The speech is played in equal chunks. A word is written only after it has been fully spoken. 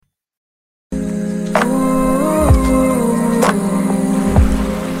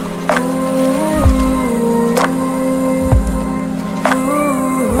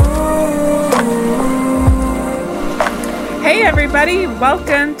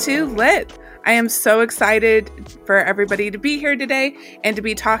welcome to Lit. I am so excited for everybody to be here today and to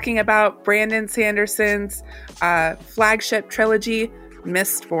be talking about Brandon Sanderson's flagship trilogy,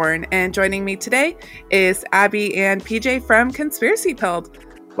 Mistborn. And joining me today is Abby and PJ from Conspiracy Pilled.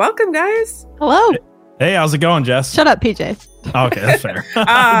 Welcome, guys. Hello. Hey, how's it going, Jess? Shut up, PJ. Oh, okay, that's fair.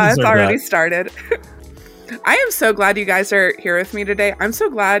 It's already started. I am so glad you guys are here with me today. I'm so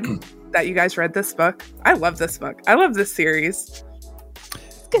glad that you guys read this book. I love this book. I love this series.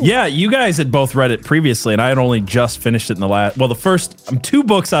 Yeah, you guys had both read it previously, and I had only just finished it in the last. Well, I'm 2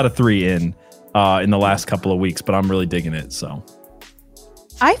 books out of 3 in the last couple of weeks, but I'm really digging it. So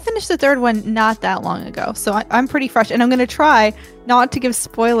I finished the 3rd one not that long ago, so I'm pretty fresh, and I'm going to try not to give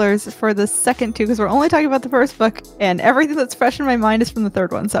spoilers for the second 2 because we're only talking about the first book, and everything that's fresh in my mind is from the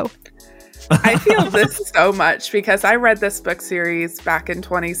 3rd one. So I feel this so much because I read this book series back in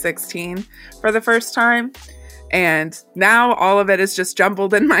 2016 for the first time. And now all of it is just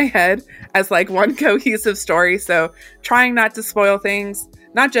jumbled in my head as like one cohesive story. So trying not to spoil things,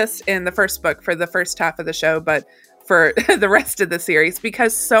 not just in the first book for the first half of the show, but for the rest of the series,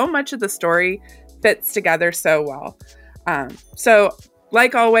 because so much of the story fits together so well. So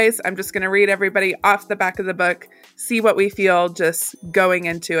like always, I'm just going to read everybody off the back of the book, see what we feel just going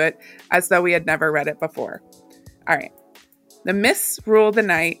into it as though we had never read it before. All right. The mists rule the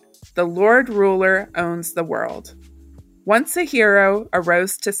night. The Lord Ruler owns the world. Once a hero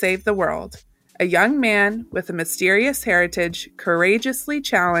arose to save the world. A young man with a mysterious heritage courageously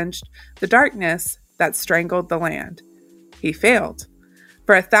challenged the darkness that strangled the land. He failed.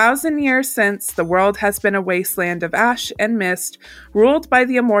 For 1,000 years since, the world has been a wasteland of ash and mist, ruled by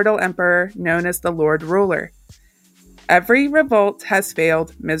the immortal emperor known as the Lord Ruler. Every revolt has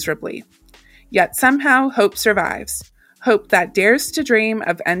failed miserably. Yet somehow hope survives. Hope that dares to dream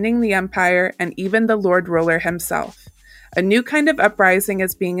of ending the empire and even the Lord Ruler himself. A new kind of uprising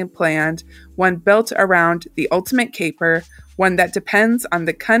is being planned, one built around the ultimate caper, one that depends on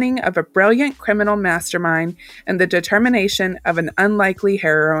the cunning of a brilliant criminal mastermind and the determination of an unlikely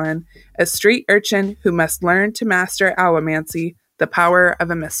heroine, a street urchin who must learn to master allomancy, the power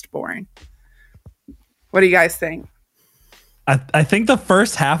of a Mistborn. What do you guys think? I think the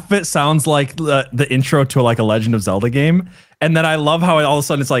first half of it sounds like the intro to like a Legend of Zelda game, and then I love how all of a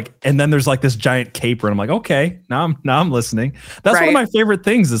sudden it's like, and then there's like this giant caper, and I'm like, okay, now I'm listening. That's right. One of my favorite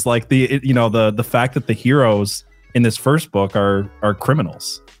things is like the fact that the heroes in this first book are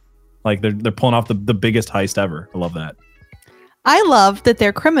criminals, like they're pulling off the biggest heist ever. I love that. I love that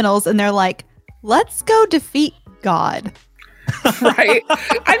they're criminals and they're like, let's go defeat God. Right.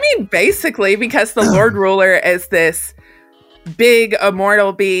 I mean, basically, because the Lord Ruler is this big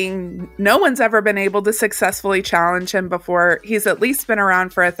immortal being. No one's ever been able to successfully challenge him before. He's at least been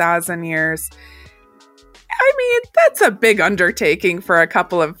around for 1,000 years. I mean, that's a big undertaking for a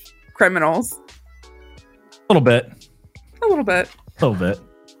couple of criminals. A little bit.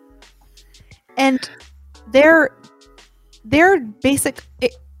 And their basic,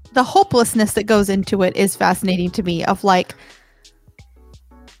 the hopelessness that goes into it is fascinating to me. Of like,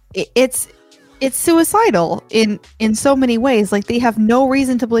 it's suicidal in so many ways. Like they have no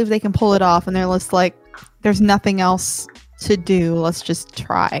reason to believe they can pull it off, and they're just like, there's nothing else to do. Let's just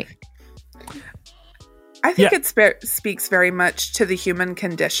try. I think it speaks very much to the human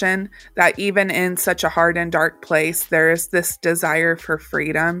condition that even in such a hard and dark place, there is this desire for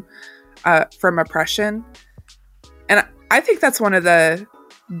freedom from oppression. And I think that's one of the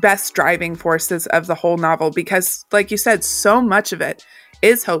best driving forces of the whole novel, because like you said, so much of it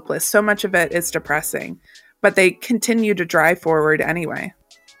is hopeless. So much of it is depressing, but they continue to drive forward anyway.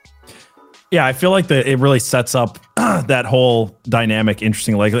 Yeah, I feel like it really sets up that whole dynamic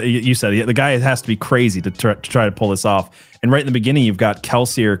interesting. Like you said, the guy has to be crazy to try to pull this off. And right in the beginning, you've got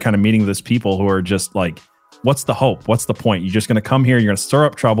Kelsier kind of meeting with these people who are just like, what's the hope? What's the point? You're just going to come here. You're going to stir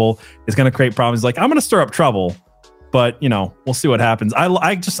up trouble. It's going to create problems. He's like, I'm going to stir up trouble, but we'll see what happens. I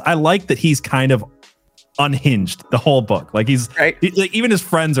like that he's kind of unhinged the whole book. Like he's right. Even his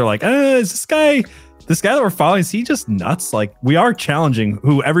friends are like, is this guy that we're following, is he just nuts? Like we are challenging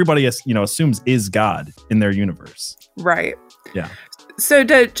who everybody assumes is God in their universe. Right. Yeah. So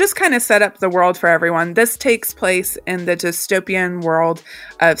to just kind of set up the world for everyone, this takes place in the dystopian world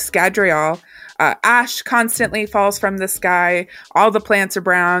of Scadrial. Ash constantly falls from the sky. All the plants are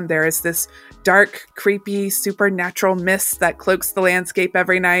brown. There is this dark, creepy, supernatural mist that cloaks the landscape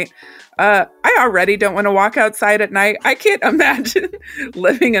every night. I already don't want to walk outside at night. I can't imagine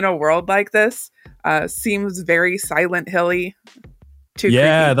living in a world like this. Seems very Silent Hill-y. Creepy.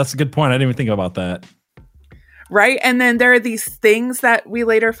 That's a good point. I didn't even think about that. Right? And then there are these things that we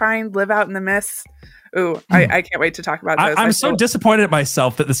later find live out in the mist. Ooh, I can't wait to talk about those. I'm so disappointed at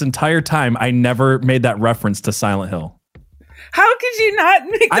myself that this entire time I never made that reference to Silent Hill. How could you not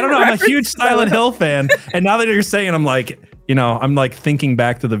make I don't know. I'm a huge Silent Hill fan. And now that you're saying, I'm like, I'm like thinking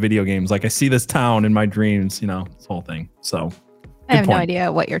back to the video games. Like I see this town in my dreams, this whole thing. So I have no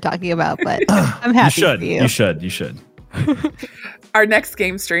idea what you're talking about, but I'm happy for you. You should. Our next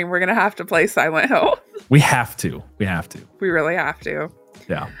game stream, we're going to have to play Silent Hill. We have to. We really have to.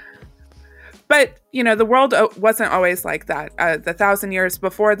 Yeah. But, the world wasn't always like that. The 1,000 years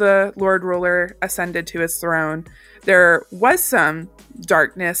before the Lord Ruler ascended to his throne, there was some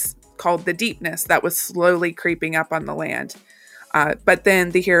darkness called the Deepness that was slowly creeping up on the land. But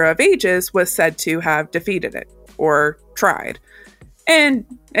then the Hero of Ages was said to have defeated it, or tried. And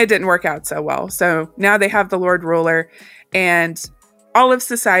it didn't work out so well. So now they have the Lord Ruler, and all of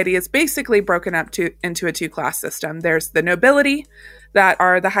society is basically broken up into a two-class system. There's the nobility, that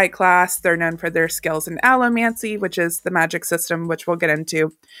are the high class. They're known for their skills in allomancy, which is the magic system, which we'll get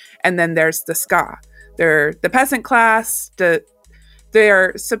into. And then there's the ska. They're the peasant class.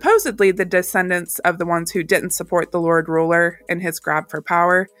 They're supposedly the descendants of the ones who didn't support the Lord Ruler in his grab for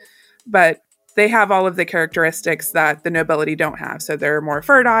power. But they have all of the characteristics that the nobility don't have. So they're more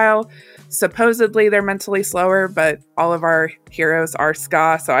fertile. Supposedly they're mentally slower, but all of our heroes are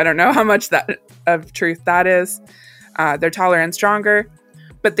ska. So I don't know how much of truth that is. They're taller and stronger.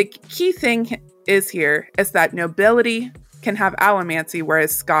 But the key thing is that nobility can have allomancy,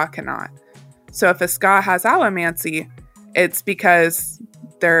 whereas ska cannot. So if a ska has allomancy, it's because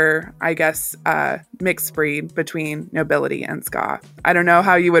they're, I guess, mixed breed between nobility and ska. I don't know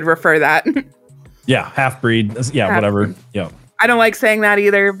how you would refer that. Yeah, half breed. Yeah, half whatever. Breed. Yeah. I don't like saying that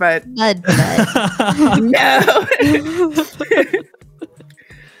either, but no.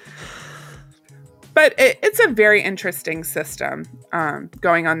 But it's a very interesting system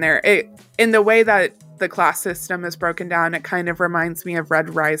going on there. In the way that the class system is broken down, it kind of reminds me of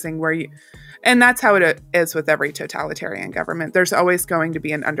Red Rising, and that's how it is with every totalitarian government. There's always going to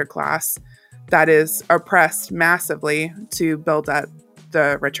be an underclass that is oppressed massively to build up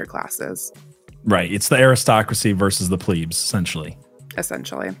the richer classes. Right. It's the aristocracy versus the plebes, essentially.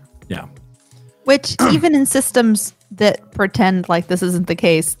 Yeah. Which even in systems that pretend like this isn't the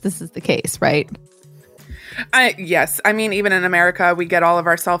case, this is the case, right? Yes. I mean, even in America, we get all of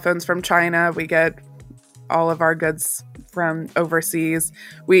our cell phones from China. We get all of our goods from overseas.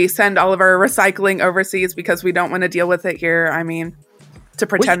 We send all of our recycling overseas because we don't want to deal with it here. I mean, to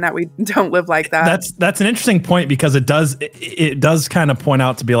pretend that we don't live like that. That's an interesting point, because it does kind of point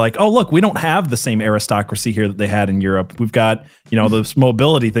out to be like, oh, look, we don't have the same aristocracy here that they had in Europe. We've got, this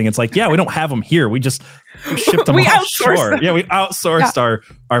mobility thing. It's like, yeah, we don't have them here. We just shipped them offshore. Yeah, we outsourced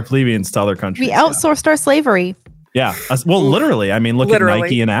our plebeians to other countries. We outsourced our slavery. Yeah. Well, literally. I mean, look at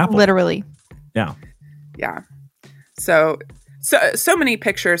Nike and Apple. Literally. Yeah. Yeah. So many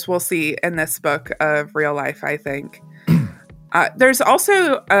pictures we'll see in this book of real life, I think. There's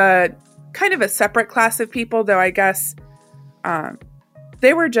also kind of a separate class of people, though I guess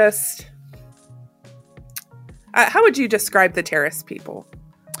they were just... how would you describe the terrorist people?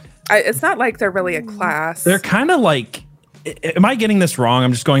 It's not like they're really a class. They're kind of like... Am I getting this wrong?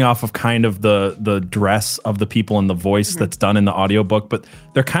 I'm just going off of kind of the dress of the people and the voice that's done in the audiobook, but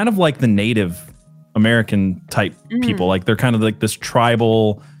they're kind of like the Native American type people. Like they're kind of like this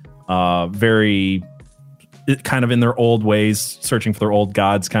tribal, very... kind of in their old ways, searching for their old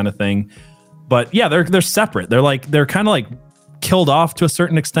gods kind of thing. But yeah, they're separate. They're kind of like killed off to a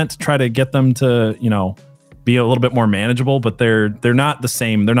certain extent to try to get them to, be a little bit more manageable, but they're not the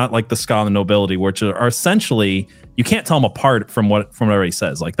same. They're not like the ska and the nobility, which are essentially, you can't tell them apart from what everybody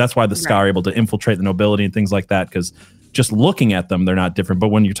says. Like that's why the ska are able to infiltrate the nobility and things like that, because just looking at them, they're not different. But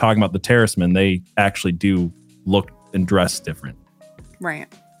when you're talking about the terroristmen, they actually do look and dress different. Right.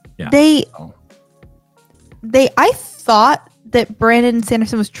 Yeah. I thought that Brandon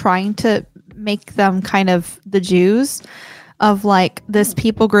Sanderson was trying to make them kind of the Jews of like this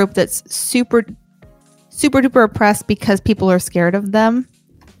people group that's super duper oppressed because people are scared of them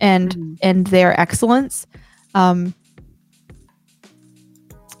and their excellence.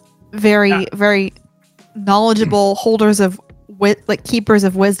 Very knowledgeable holders of keepers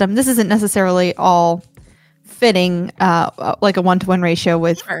of wisdom. This isn't necessarily all fitting like a 1-to-1 ratio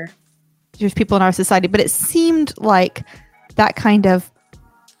with Jewish people in our society, but it seemed like that kind of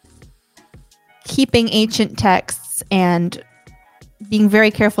keeping ancient texts and being very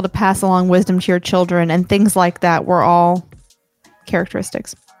careful to pass along wisdom to your children and things like that were all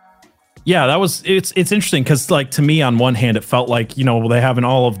characteristics. Yeah, it's interesting because like to me on one hand it felt like, they have in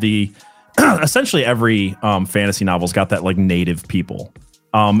all of the essentially every fantasy novel's got that like native people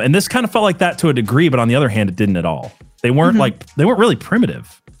And this kind of felt like that to a degree, but on the other hand, it didn't at all. They weren't they weren't really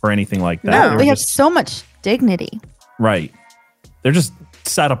primitive or anything like that. No. They have so much dignity. Right. They're just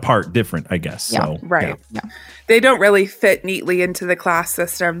set apart different, I guess. Yeah. So, Right. Yeah. They don't really fit neatly into the class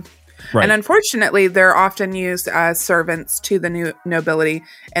system. Right. And unfortunately, they're often used as servants to the new nobility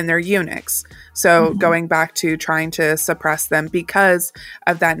and their eunuchs. So going back to trying to suppress them because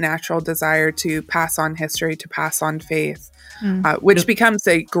of that natural desire to pass on history, to pass on faith, which becomes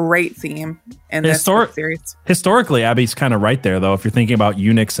a great theme in this book series. Historically, Abby's kind of right there, though. If you're thinking about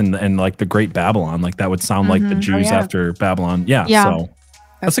eunuchs and like the Great Babylon, like that would sound like the Jews after Babylon. Yeah. So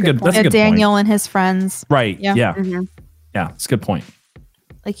that's a good Daniel point. and his friends. Right. Yeah. Yeah. Yeah. It's a good point.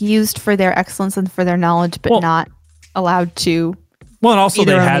 Like used for their excellence and for their knowledge, but not allowed to. Well, and also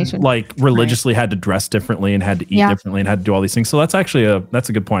they had nation. like religiously had to dress differently and had to eat differently and had to do all these things. So that's actually that's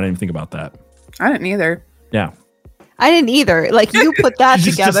a good point. I didn't think about that. I didn't either. Yeah. I didn't either. Like you put that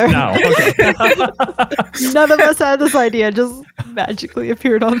together. Just now. Okay. None of us had this idea. Just magically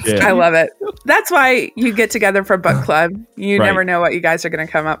appeared on screen. I love it. That's why you get together for book club. You never know what you guys are going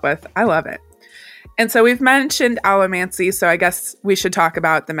to come up with. I love it. And so we've mentioned allomancy, so I guess we should talk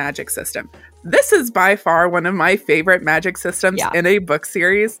about the magic system. This is by far one of my favorite magic systems in a book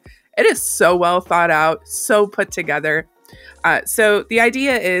series. It is so well thought out, so put together. So the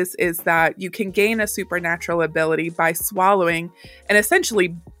idea is that you can gain a supernatural ability by swallowing and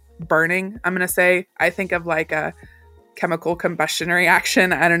essentially burning. I'm going to say, I think of like a chemical combustion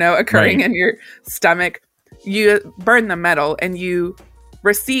reaction, I don't know, occurring in your stomach. You burn the metal and you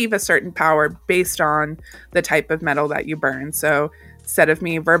receive a certain power based on the type of metal that you burn. So instead of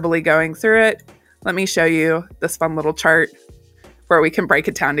me verbally going through it, let me show you this fun little chart where we can break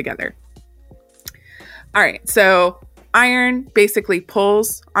it down together. All right, so iron basically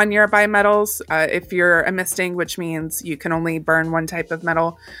pulls on nearby metals. If you're a misting, which means you can only burn one type of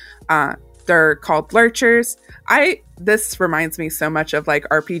metal, they're called lurchers. This reminds me so much of like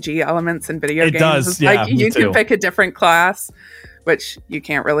RPG elements in video games. It does, yeah, like you can pick a different class, which you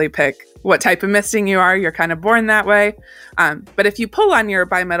can't really pick what type of misting you are. You're kind of born that way. But if you pull on your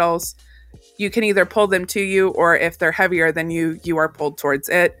bimetals, you can either pull them to you, or if they're heavier than you, you are pulled towards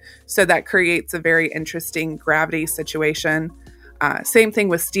it. So that creates a very interesting gravity situation. Same thing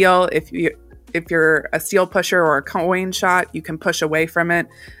with steel. If you're a steel pusher or a coin shot, you can push away from it.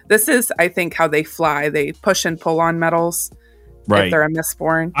 This is, I think, how they fly. They push and pull on metals. Right. If they're a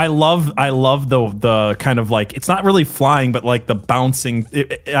Mistborn. I love the kind of like, it's not really flying, but like the bouncing.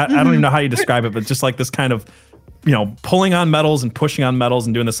 I don't even know how you describe it, but just like this kind of, pulling on metals and pushing on metals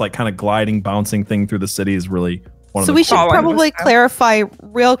and doing this like kind of gliding, bouncing thing through the city is really one of the. So we should probably clarify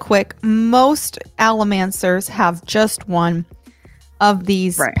real quick. Most allomancers have just one of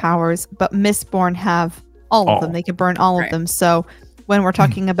these powers, but Mistborn have all of them. They can burn all of them. So when we're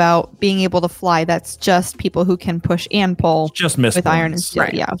talking about being able to fly, that's just people who can push and pull just with iron and steel.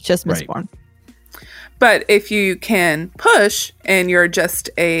 Yeah, just Mistborn. But if you can push and you're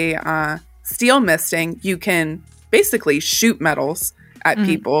just a steel misting, you can basically shoot metals at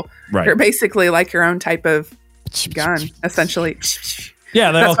people. Right. You're basically like your own type of gun, essentially.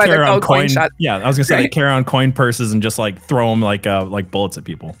 Yeah, they all carry on coin shots. Yeah, I was gonna say they carry on coin purses and just like throw them like bullets at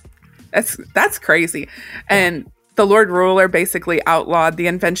people. That's crazy. And the Lord Ruler basically outlawed the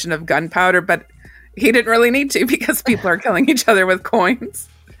invention of gunpowder, but he didn't really need to because people are killing each other with coins.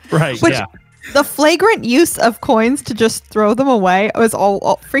 Right. Which, the flagrant use of coins to just throw them away was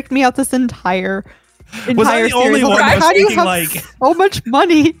all freaked me out this entire was I the series. only one Like, how do you have like so much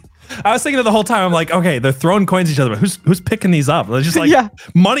money? I was thinking of the whole time. I'm like, okay, they're throwing coins at each other, but who's picking these up? They're just like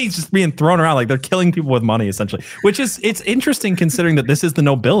money's just being thrown around. Like they're killing people with money, essentially. Which is it's interesting considering that this is the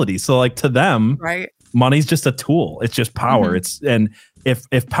nobility. So like to them, money's just a tool. It's just power. And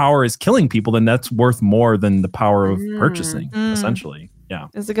if power is killing people, then that's worth more than the power of purchasing, essentially. Yeah,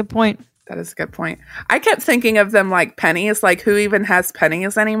 that's a good point. That is a good point. I kept thinking of them like pennies. Like who even has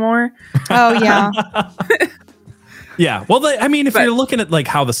pennies anymore? Oh yeah. Yeah, well, if you're looking at like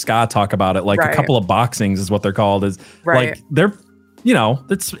how the ska talk about it, like a couple of boxings is what they're called. Is like they're,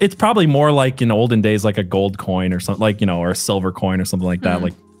 it's probably more like in olden days, like a gold coin or something, like or a silver coin or something like that.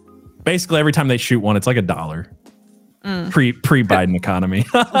 Like basically every time they shoot one, it's like $1. Pre Biden economy,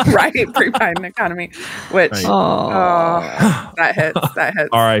 right? Pre Biden economy, which that hits.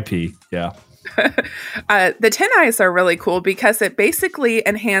 R.I.P. Yeah. The 10 eyes are really cool because it basically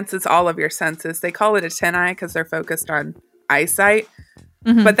enhances all of your senses. They call it a 10 eye because they're focused on eyesight,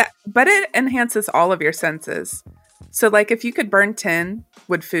 but it enhances all of your senses. So like if you could burn tin,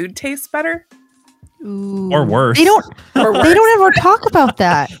 would food taste better? Ooh. Or worse? They don't ever talk about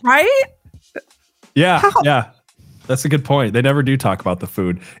that, right? Yeah. Yeah. That's a good point. They never do talk about the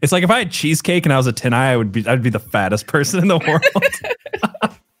food. It's like if I had cheesecake and I was a Tenai, I'd be the fattest person in the world.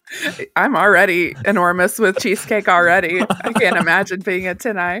 I'm already enormous with cheesecake already. I can't imagine being a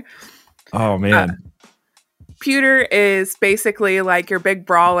Tenai. Oh man. Pewter is basically like your big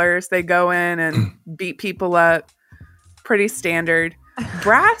brawlers. They go in and beat people up. Pretty standard.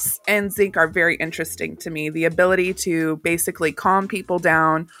 Brass and zinc are very interesting to me. The ability to basically calm people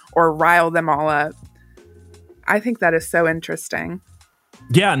down or rile them all up. I think that is so interesting.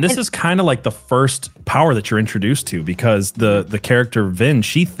 Yeah, and this is kind of like the first power that you're introduced to, because the character Vin,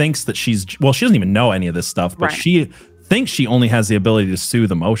 she thinks that she doesn't even know any of this stuff, but she thinks she only has the ability to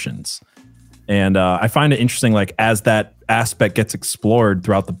soothe emotions. And I find it interesting, like, as that aspect gets explored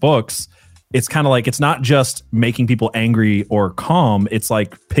throughout the books, it's kind of like, it's not just making people angry or calm. It's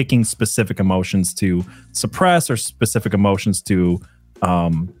like picking specific emotions to suppress or specific emotions to,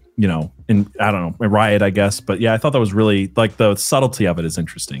 riot, I guess. But yeah, I thought that was really, like, the subtlety of it is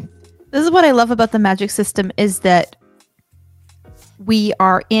interesting. This is what I love about the magic system, is that we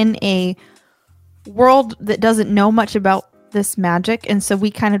are in a world that doesn't know much about this magic, and so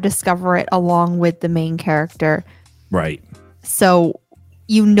we kind of discover it along with the main character. Right. So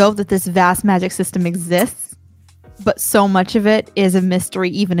you know that this vast magic system exists, but so much of it is a mystery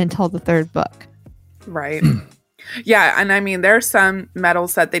even until the third book. Right. Yeah, and I mean, there's some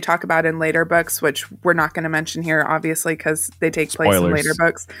metals that they talk about in later books, which we're not going to mention here, obviously, because they take place in later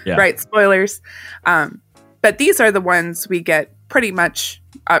books. Yeah. Right, spoilers. But these are the ones we get pretty much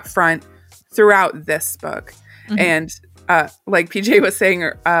up front throughout this book. Mm-hmm. And like PJ was saying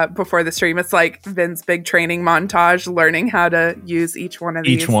before the stream, it's like Vin's big training montage, learning how to use each one of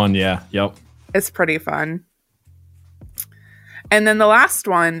these. Each one, yeah. Yep. It's pretty fun. And then the last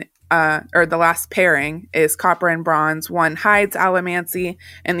one, or the last pairing, is copper and bronze. One hides allomancy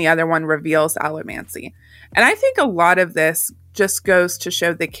and the other one reveals allomancy. And I think a lot of this just goes to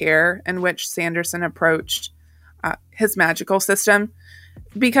show the care in which Sanderson approached his magical system.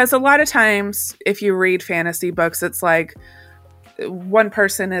 Because a lot of times, if you read fantasy books, it's like one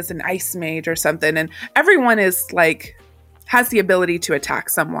person is an ice mage or something, and everyone is like, has the ability to attack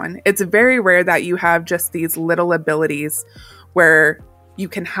someone. It's very rare that you have just these little abilities where you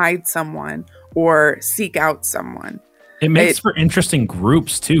can hide someone or seek out someone. It makes for interesting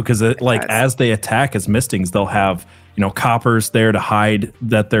groups too, because as they attack as Mistings, they'll have, coppers there to hide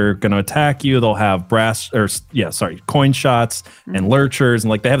that they're going to attack you. They'll have coin shots and lurchers,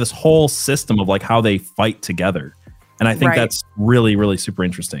 and like they have this whole system of like how they fight together. And I think that's really, really super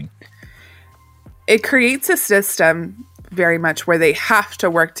interesting. It creates a system very much where they have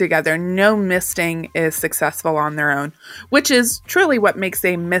to work together. No Misting is successful on their own, which is truly what makes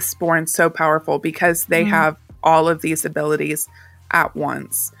a Mistborn so powerful, because they have all of these abilities at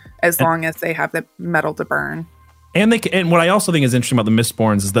once, as long as they have the metal to burn. And what I also think is interesting about the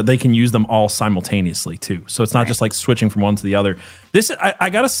Mistborns is that they can use them all simultaneously too. So it's not just like switching from one to the other. This, I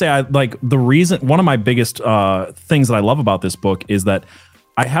gotta say, one of my biggest things that I love about this book is that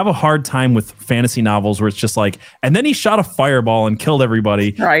I have a hard time with fantasy novels where it's just like, and then he shot a fireball and killed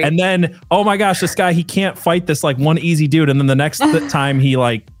everybody. Right. And then, oh my gosh, this guy, he can't fight this like one easy dude. And then the next time he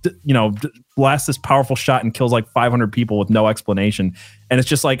blasts this powerful shot and kills like 500 people with no explanation. And it's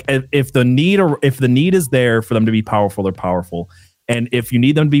just like, if the need is there for them to be powerful, they're powerful. And if you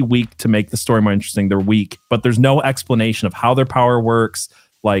need them to be weak to make the story more interesting, they're weak. But there's no explanation of how their power works.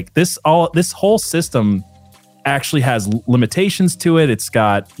 Like this whole system actually has limitations to it. It's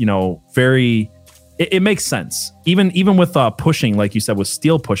got, it makes sense. Even with pushing, like you said, with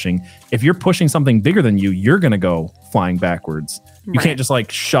steel pushing, if you're pushing something bigger than you, you're going to go flying backwards. You can't just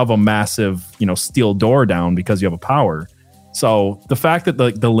like shove a massive, steel door down because you have a power. So the fact that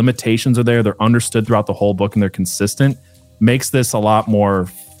the limitations are there, they're understood throughout the whole book and they're consistent, makes this a lot more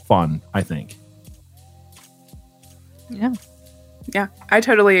fun, I think. Yeah, I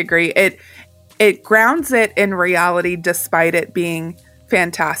totally agree. It grounds it in reality despite it being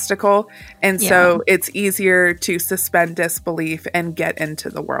fantastical. And so it's easier to suspend disbelief and get into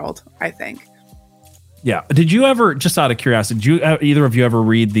the world, I think. Yeah. Did you ever, just out of curiosity, either of you ever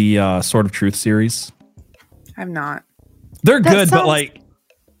read the Sword of Truth series? I'm not. They're good, but like...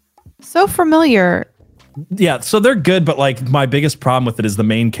 so familiar. Yeah, so they're good, but like my biggest problem with it is the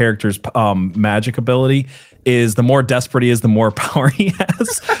main character's magic ability is the more desperate he is, the more power he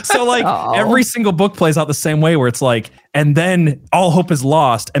has. So like every single book plays out the same way, where it's like, and then all hope is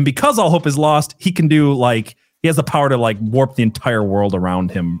lost. And because all hope is lost, he can do like, he has the power to like warp the entire world around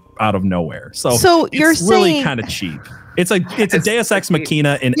him out of nowhere. So you're it's really saying, kind of cheap. It's a Deus Ex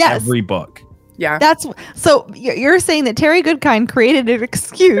Machina in every book. Yeah. So you're saying that Terry Goodkind created an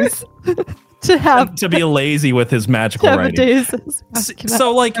excuse to be lazy with his magical writing.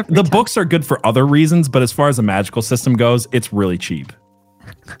 So like the books are good for other reasons, but as far as the magical system goes, it's really cheap.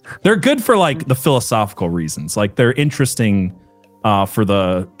 They're good for like the philosophical reasons. Like they're interesting for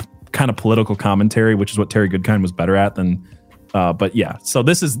the kind of political commentary, which is what Terry Goodkind was better at than. But yeah, so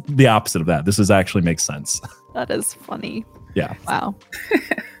this is the opposite of that. This actually makes sense. That is funny. Yeah. Wow.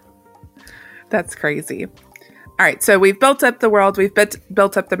 That's crazy. All right, so we've built up the world. We've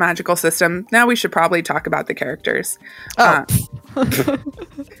built up the magical system. Now we should probably talk about the characters. Because,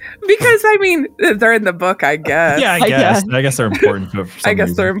 I mean, they're in the book, I guess. Yeah, I guess they're important. I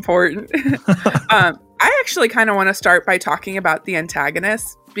guess they're important. I actually kind of want to start by talking about the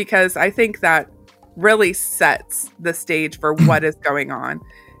antagonists, because I think that really sets the stage for what is going on.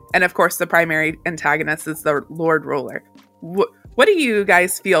 And, of course, the primary antagonist is the Lord Ruler. What do you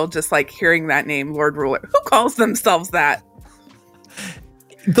guys feel just like hearing that name, Lord Ruler? Who calls themselves that?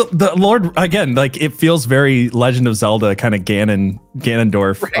 The Lord, again, like it feels very Legend of Zelda kind of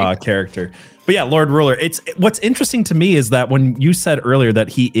Ganondorf character. But yeah, Lord Ruler. What's interesting to me is that when you said earlier that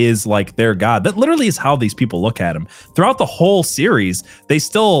he is like their god, that literally is how these people look at him. Throughout the whole series, they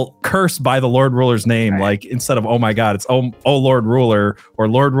still curse by the Lord Ruler's name. Right. Like instead of, oh my God, it's oh Lord Ruler or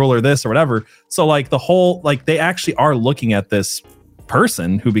Lord Ruler this or whatever. So like the whole, like they actually are looking at this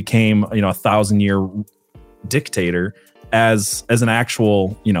person who became, 1,000-year dictator as an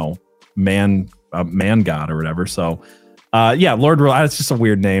actual, man god or whatever. So yeah, Lord Ruler, it's just a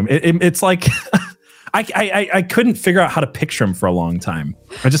weird name. It's like I couldn't figure out how to picture him for a long time.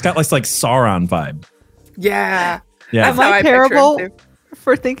 I just got like Sauron vibe. Yeah. Am I terrible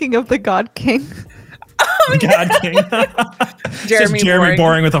for thinking of the God King? God King. Jeremy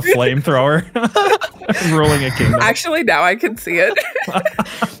Boring with a flamethrower. Ruling a kingdom. Actually, now I can see it.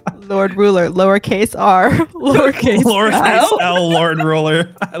 Lord Ruler, lowercase r, lowercase L, Lord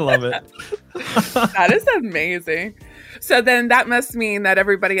Ruler. I love it. That is amazing. So then that must mean that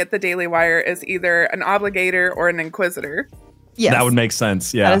everybody at the Daily Wire is either an obligator or an inquisitor. Yes. That would make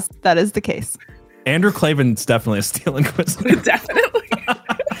sense. Yeah. That is the case. Andrew Clavin's definitely a Steel Inquisitor. Definitely.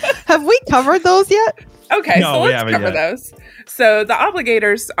 Have we covered those yet? Okay, no, so let's cover those. So the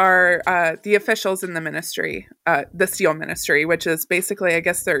obligators are the officials in the ministry, the Steel Ministry, which is basically, I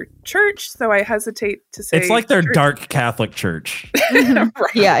guess, their church. So I hesitate to say it's like their dark Catholic church. Right.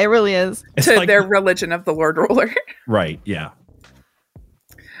 Yeah, it really is. It's to like their religion of the Lord Ruler. Right. Yeah.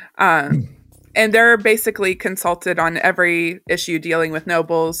 And they're basically consulted on every issue dealing with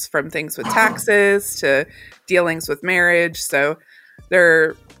nobles, from things with taxes to dealings with marriage. So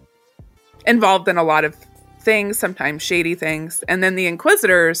they're involved in a lot of things, sometimes shady things. And then the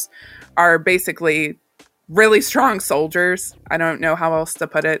inquisitors are basically really strong soldiers. I don't know how else to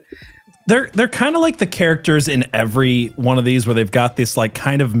put it. They're kind of like the characters in every one of these where they've got this like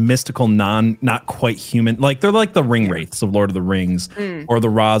kind of mystical, not quite human. Like they're like the ring wraiths of Lord of the Rings or the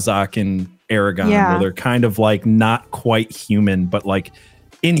Razak in Aragon, where they're kind of like not quite human, but like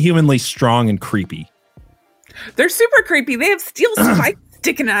inhumanly strong and creepy. They're super creepy. They have steel spikes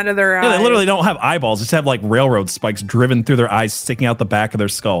sticking out of their eyes. Yeah, they literally don't have eyeballs. Just have like railroad spikes driven through their eyes, sticking out the back of their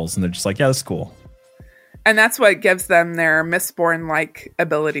skulls. And they're just like, yeah, that's cool. And that's what gives them their Mistborn-like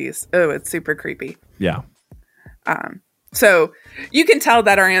abilities. Oh, it's super creepy. Yeah. So you can tell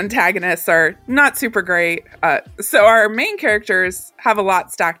that our antagonists are not super great. So our main characters have a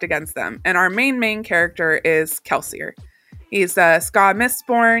lot stacked against them. And our main character is Kelsier. He's Ska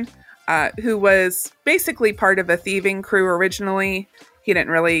Mistborn, who was basically part of a thieving crew originally. He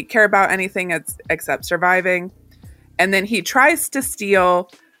didn't really care about anything except surviving. And then he tries to steal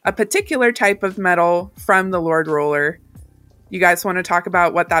a particular type of metal from the Lord Ruler. You guys want to talk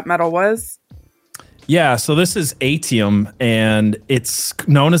about what that metal was? Yeah, so this is atium, and it's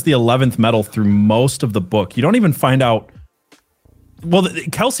known as the 11th metal through most of the book. You don't even find out... Well,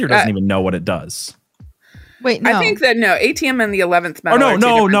 Kelsier doesn't even know what it does. Wait, no. I think that, atium and the 11th metal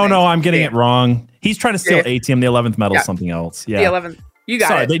no, I'm getting it wrong. He's trying to steal atium. The 11th metal is something else. Yeah. The 11th. You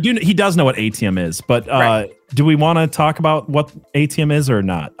got it. He does know what atium is, but do we want to talk about what atium is or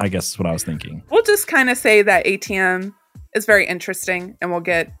not? I guess is what I was thinking. We'll just kind of say that atium is very interesting, and we'll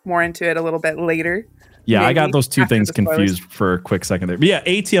get more into it a little bit later. Yeah, I got those two things confused for a quick second there. But yeah,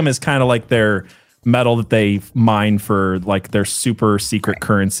 atium is kind of like their metal that they mine for like their super secret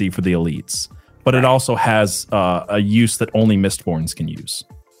currency for the elites. But it also has a use that only Mistborns can use.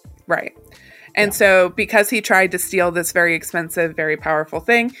 Right. And so because he tried to steal this very expensive, very powerful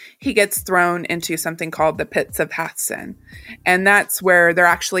thing, he gets thrown into something called the Pits of Hathsin. And that's where they're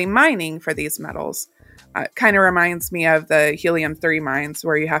actually mining for these metals. Kind of reminds me of the helium-3 mines,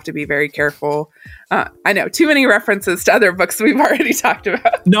 where you have to be very careful. I know, too many references to other books we've already talked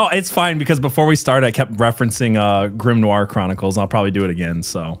about. No, it's fine, because before we started, I kept referencing Grim Noir Chronicles. I'll probably do it again.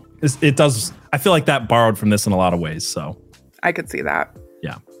 So it does. I feel like that borrowed from this in a lot of ways. So I could see that.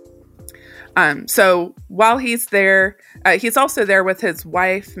 Yeah. So while he's there, he's also there with his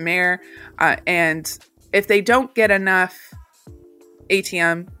wife, Mare, and if they don't get enough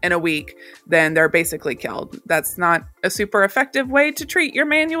ATM in a week, then they're basically killed. That's not a super effective way to treat your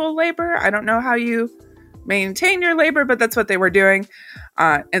manual labor. I don't know how you maintain your labor, but that's what they were doing.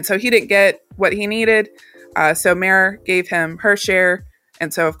 And so he didn't get what he needed. So Mare gave him her share.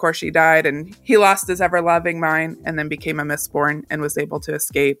 And so, of course, she died, and he lost his ever-loving mind and then became a Mistborn and was able to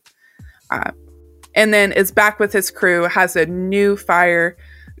escape. And then is back with his crew, has a new fire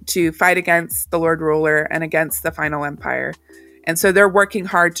to fight against the Lord Ruler and against the Final Empire. And so they're working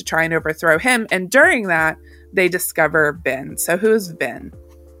hard to try and overthrow him. And during that, they discover Vin. So who's Vin?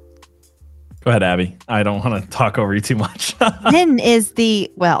 Go ahead, Abby. I don't want to talk over you too much. Vin is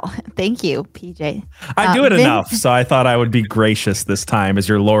thank you, PJ. I do it enough, so I thought I would be gracious this time as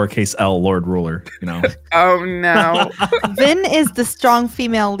your lowercase L Lord Ruler, you know. Oh, no. Vin is the strong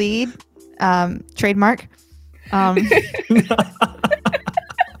female lead, trademark. I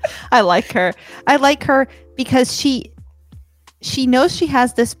like her. I like her because she knows she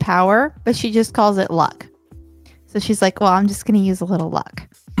has this power, but she just calls it luck. So she's like, well, I'm just going to use a little luck.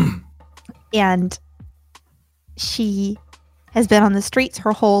 And she has been on the streets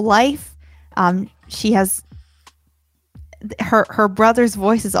her whole life. She has her brother's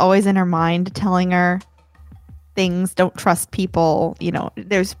voice is always in her mind, telling her things. Don't trust people. You know,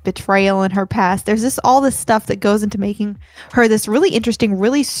 there's betrayal in her past. There's all this stuff that goes into making her this really interesting,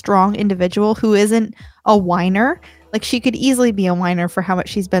 really strong individual who isn't a whiner. Like, she could easily be a whiner for how much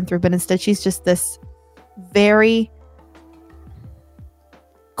she's been through, but instead she's just this very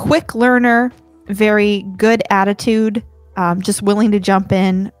quick learner, very good attitude, just willing to jump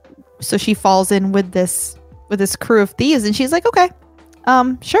in. So she falls in with this crew of thieves, and she's like, okay,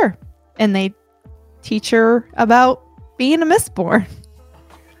 sure. And they teach her about being a Mistborn.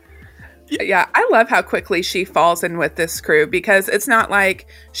 Yeah, I love how quickly she falls in with this crew, because it's not like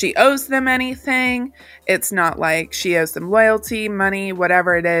she owes them anything. It's not like she owes them loyalty, money,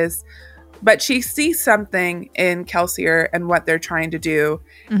 whatever it is. But she sees something in Kelsier and what they're trying to do.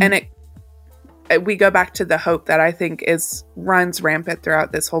 Mm-hmm. And we go back to the hope that I think runs rampant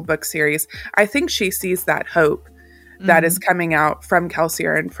throughout this whole book series. I think she sees that hope that is coming out from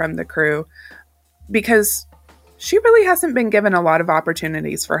Kelsier and from the crew, because she really hasn't been given a lot of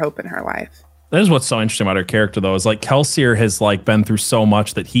opportunities for hope in her life. That is what's so interesting about her character, though, is like Kelsier has like been through so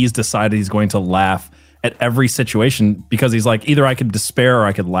much that he's decided he's going to laugh at every situation, because he's like, either I could despair or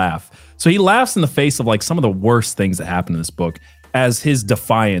I could laugh. So he laughs in the face of like some of the worst things that happen in this book as his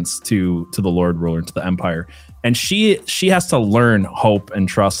defiance to the Lord Ruler and to the Empire. And she has to learn hope and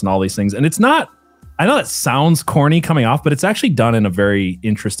trust and all these things. And it's not, I know that sounds corny coming off, but it's actually done in a very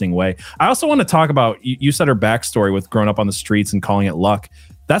interesting way. I also want to talk about, you said her backstory with growing up on the streets and calling it luck.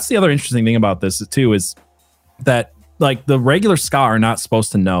 That's the other interesting thing about this too, is that like the regular ska are not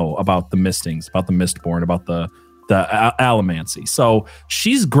supposed to know about the mistings, about the Mistborn, about the Allomancy. So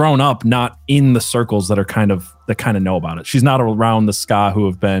she's grown up not in the circles that kind of know about it. She's not around the ska who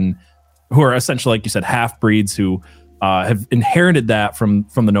are essentially, like you said, half breeds who have inherited that from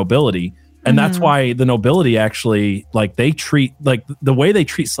the nobility. And that's why the nobility actually, like, they treat, like, the way they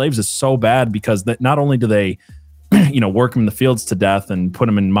treat slaves is so bad, because that not only do they, work them in the fields to death and put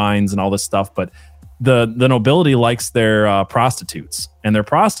them in mines and all this stuff, but the nobility likes their prostitutes, and their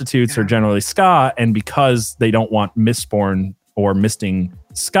prostitutes are generally ska. And because they don't want Mistborn or misting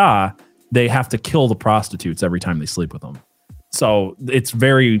ska, they have to kill the prostitutes every time they sleep with them. So it's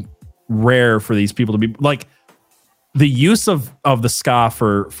very rare for these people to be like, the use of the ska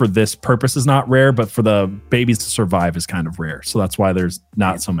for this purpose is not rare, but for the babies to survive is kind of rare. So that's why there's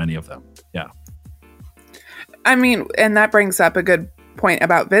not so many of them. Yeah. I mean, and that brings up a good point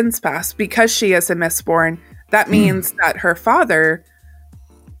about Vin's past. Because she is a Mistborn, that means that her father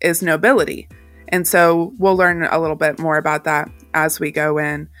is nobility. And so we'll learn a little bit more about that as we go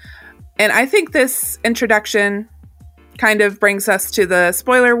in. And I think this introduction kind of brings us to the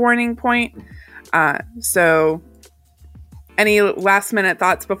spoiler warning point. So any last minute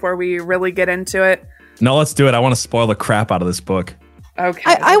thoughts before we really get into it? No, let's do it. I want to spoil the crap out of this book. Okay.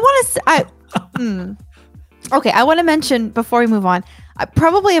 I want to Okay, I want to mention before we move on,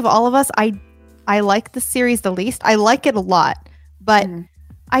 probably of all of us, I like the series the least. I like it a lot, but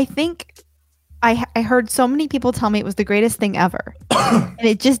I think I heard so many people tell me it was the greatest thing ever, and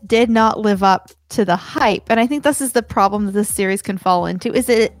it just did not live up to the hype. And I think this is the problem that this series can fall into, is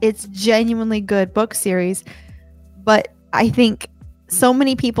that it's genuinely good book series. But I think so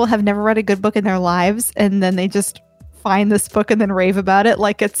many people have never read a good book in their lives, and then they just find this book and then rave about it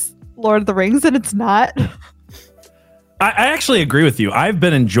like it's Lord of the Rings, and it's not. I actually agree with you. I've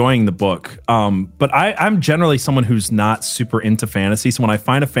been enjoying the book, but I'm generally someone who's not super into fantasy. So when I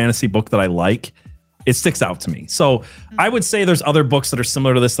find a fantasy book that I like, it sticks out to me. So I would say there's other books that are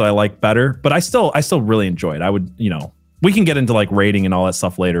similar to this that I like better, but I still really enjoy it. I would, we can get into like rating and all that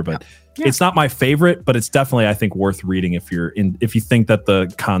stuff later, but it's not my favorite, but it's definitely, I think, worth reading if you think that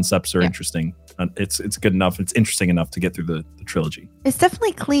the concepts are interesting. It's good enough. It's interesting enough to get through the trilogy. It's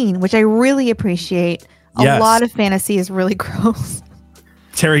definitely clean, which I really appreciate. A lot of fantasy is really gross.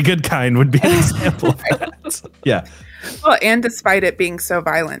 Terry Goodkind would be an example of that. Yeah. Well, and despite it being so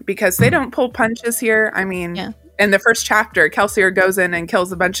violent, because they don't pull punches here. I mean, in the first chapter, Kelsier goes in and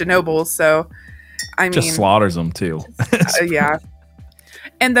kills a bunch of nobles. So, just slaughters them too. Yeah.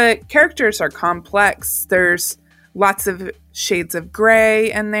 And the characters are complex. There's lots of shades of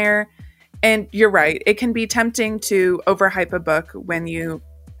gray in there. And you're right. It can be tempting to overhype a book when you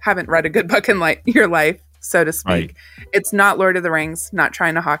haven't read a good book in your life, so to speak. Right. It's not Lord of the Rings, not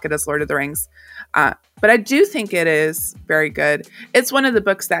trying to hawk it as Lord of the Rings. But I do think it is very good. It's one of the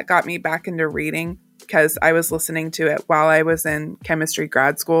books that got me back into reading because I was listening to it while I was in chemistry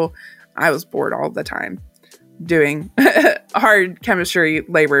grad school. I was bored all the time doing hard chemistry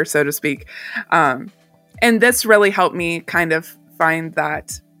labor, so to speak. And this really helped me kind of find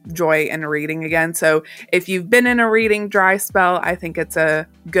that joy in reading again. So if you've been in a reading dry spell, I think it's a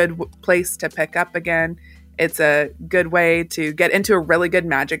good place to pick up again. It's a good way to get into a really good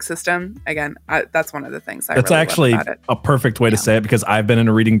magic system. Again, that's one of the things that's really actually love about it. A perfect way to say it, because I've been in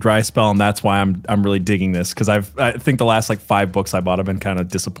a reading dry spell, and that's why I'm really digging this, because I think the last 5 books I bought I've been kind of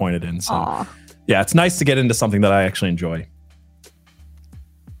disappointed in. So yeah, it's nice to get into something that I actually enjoy.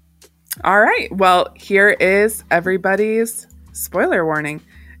 All right. Well, here is everybody's spoiler warning.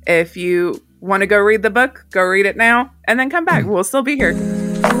 If you want to go read the book, go read it now and then come back. We'll still be here.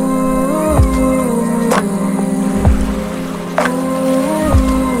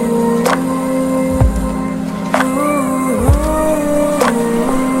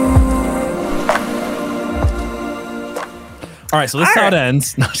 All right, so this is how it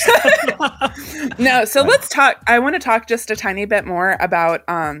ends. No, so let's talk. I want to talk just a tiny bit more about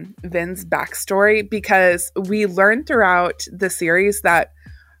Vin's backstory, because we learned throughout the series that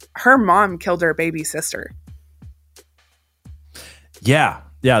her mom killed her baby sister. Yeah,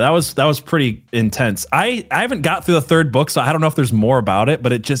 that was pretty intense. I haven't got through the 3rd book, so I don't know if there's more about it,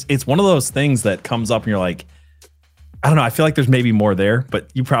 but it's one of those things that comes up and you're like, I don't know. I feel like there's maybe more there,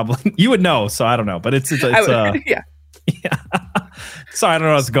 but you would know, so I don't know. But it's yeah. Yeah. Sorry, I don't know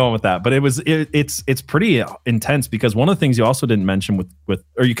where I was going with that, but it's pretty intense, because one of the things you also didn't mention with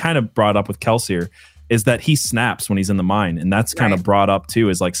or you kind of brought up with Kelsier is that he snaps when he's in the mine, and that's kind of brought up too,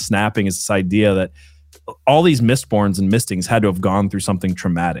 is like snapping is this idea that all these Mistborns and Mistings had to have gone through something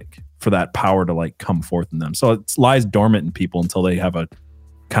traumatic for that power to come forth in them. So it lies dormant in people until they have a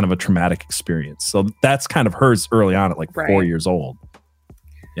kind of a traumatic experience. So that's kind of hers early on at 4 years old.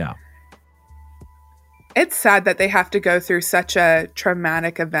 Yeah. It's sad that they have to go through such a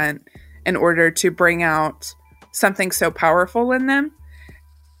traumatic event in order to bring out something so powerful in them.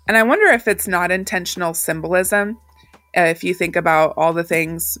 And I wonder if it's not intentional symbolism. If you think about all the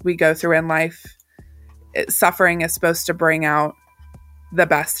things we go through in life, suffering is supposed to bring out the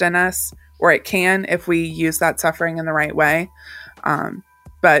best in us, or it can if we use that suffering in the right way.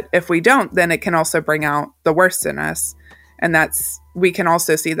 But if we don't, then it can also bring out the worst in us. And we can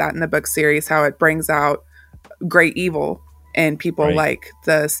also see that in the book series, how it brings out great evil in people like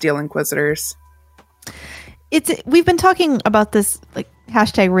the Steel Inquisitors. We've been talking about this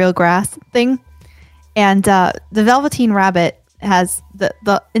 #RealGrass thing, and the Velveteen Rabbit has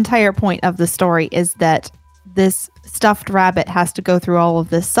the entire point of the story is that this stuffed rabbit has to go through all of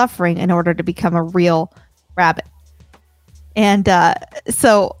this suffering in order to become a real rabbit. And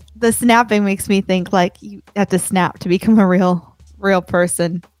so the snapping makes me think you have to snap to become a real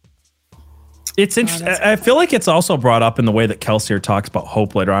person. It's interesting. I feel like it's also brought up in the way that Kelsier talks about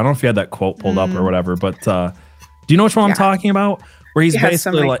hope later. I don't know if you had that quote pulled up or whatever, but do you know which one I'm talking about? Where he's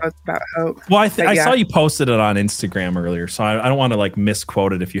basically quotes about hope. Well, I saw you posted it on Instagram earlier, so I don't want to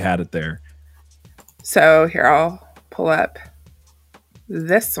misquote it if you had it there. So here, I'll pull up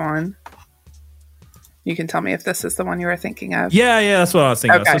this one. You can tell me if this is the one you were thinking of. Yeah, that's what I was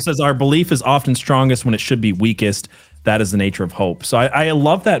thinking of. So it says, our belief is often strongest when it should be weakest. That is the nature of hope. So I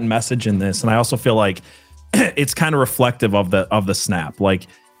love that message in this. And I also feel like it's kind of reflective of the snap.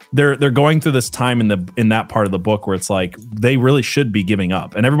 they're going through this time in that part of the book where it's like they really should be giving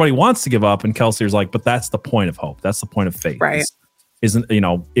up, and everybody wants to give up, and Kelsier's like, but that's the point of hope. That's the point of faith. Right. Isn't,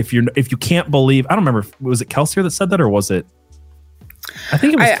 if you can't believe, I don't remember, was it Kelsier that said that, or was it, I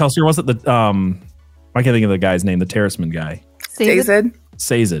think it was Kelsier. Was it the I can't think of the guy's name, the Terraceman guy. Sazed. It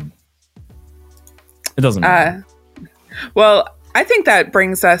doesn't matter. Well, I think that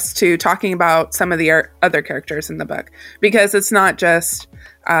brings us to talking about some of the other characters in the book, because it's not just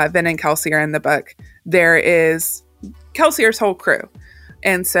Vin and Kelsier in the book. There is Kelsier's whole crew,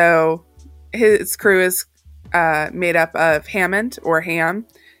 and so his crew is made up of Hammond, or Ham.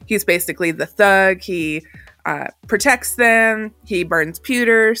 He's basically the thug. He protects them. He burns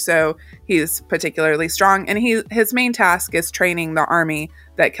pewter, so he's particularly strong. And his main task is training the army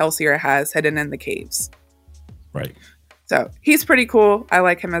that Kelsier has hidden in the caves. Right. So he's pretty cool. I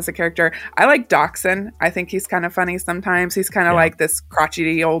like him as a character. I like Doxson. I think he's kind of funny sometimes. He's kind of like this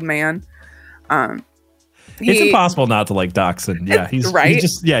crotchety old man. It's impossible not to like Doxson. Yeah, he's right.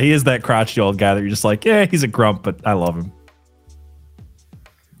 He is that crotchety old guy that you're just like, yeah, he's a grump, but I love him.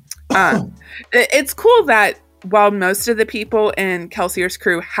 It's cool that while most of the people in Kelsier's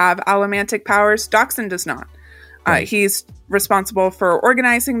crew have allomantic powers, Doxson does not. Right. He's responsible for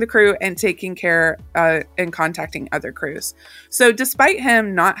organizing the crew and taking care and contacting other crews. So despite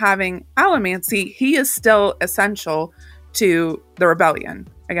him not having allomancy, he is still essential to the rebellion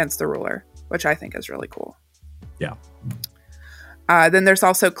against the ruler, which I think is really cool. Yeah. Then there's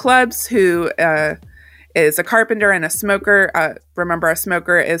also Clubs, who is a carpenter and a smoker. Remember, a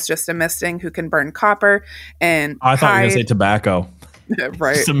smoker is just a misting who can burn copper. And I thought you were going to say tobacco.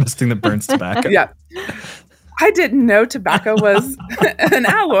 Right. Just a misting that burns tobacco. Yeah. I didn't know tobacco was an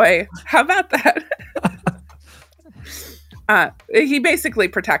alloy. How about that? He basically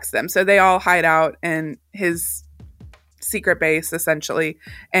protects them. So they all hide out in his secret base, essentially,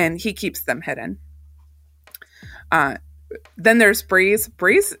 and he keeps them hidden. Then there's Breeze.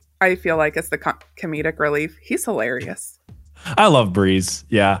 Breeze, I feel like, is the comedic relief. He's hilarious. I love Breeze.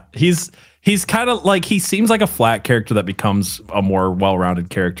 Yeah. He's kind of like, he seems like a flat character that becomes a more well-rounded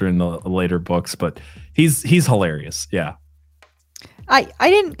character in the later books, but he's hilarious. Yeah. I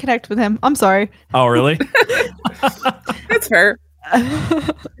didn't connect with him. I'm sorry. Oh, really? That's fair.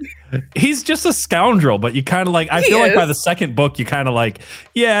 He's just a scoundrel, but you kind of like, I feel like by the second book, you kind of like,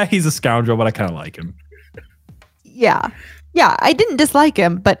 yeah, he's a scoundrel, but I kind of like him. Yeah. Yeah. I didn't dislike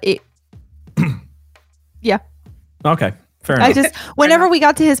him, but yeah. Okay. Fair enough. Whenever we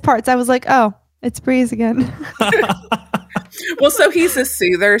got to his parts, I was like, oh, it's Breeze again. Well, so he's a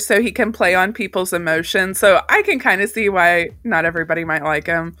soother, so he can play on people's emotions. So I can kind of see why not everybody might like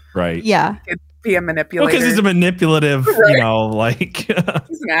him. Right. Yeah. He could be a manipulator. Because he's a manipulative, right. Like...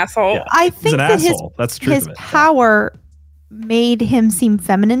 He's an asshole. Yeah. I think that That's the truth his of it. power made him seem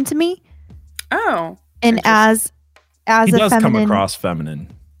feminine to me. Oh. And as he a does feminine... come across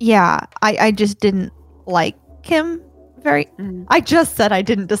feminine. Yeah. I just didn't like him very... I just said I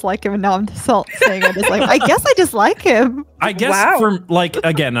didn't dislike him, and now I'm saying I dislike him. I guess I dislike him. I guess for, like,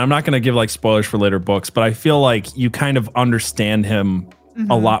 again, I'm not going to give like spoilers for later books, but I feel like you kind of understand him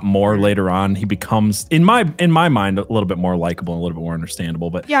a lot more later on. He becomes, in my mind, a little bit more likable and a little bit more understandable.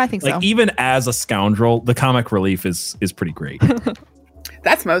 But yeah, I think like, so. Even as a scoundrel, the comic relief is pretty great.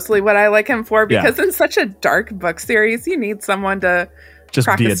 That's mostly what I like him for, because in such a dark book series, you need someone to just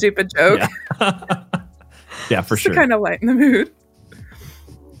crack a stupid joke. Yeah, yeah, for sure. To kind of lighten the mood.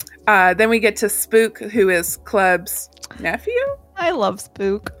 Then we get to Spook, who is Club's nephew. I love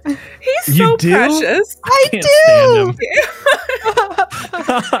Spook. He's so precious. I do.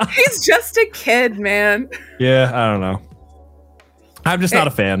 He's just a kid, man. Yeah, I don't know. I'm just not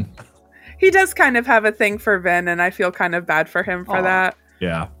a fan. He does kind of have a thing for Vin, and I feel kind of bad for him for that.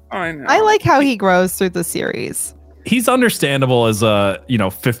 Yeah. I know. I like how he grows through the series. He's understandable as a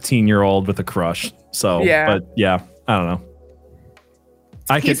 15-year-old with a crush. So, but yeah, I don't know.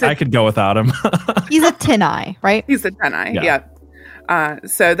 I could go without him. He's a tin eye, right? He's a tin eye. Yeah.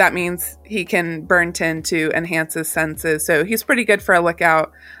 So that means he can burn tin to enhance his senses. So he's pretty good for a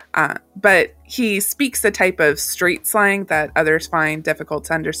lookout. But he speaks a type of street slang that others find difficult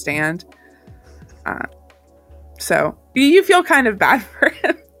to understand. So you feel kind of bad for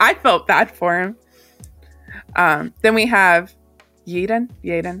him. I felt bad for him. Then we have Yaden.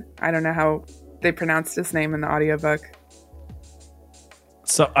 I don't know how they pronounced his name in the audiobook.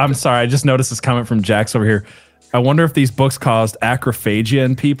 So I'm sorry. I just noticed this comment from Jax over here. I wonder if these books caused acrophagia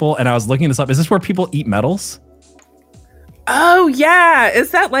in people. And I was looking this up. Is this where people eat metals? Oh yeah,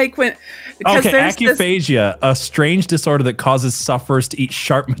 is that like when? Because Okay, there's acuphagia, a strange disorder that causes sufferers to eat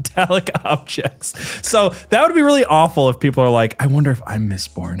sharp metallic objects. So that would be really awful if people are like, I wonder if I'm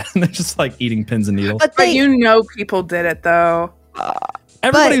Mistborn. And they're just like eating pins and needles. But you know people did it though.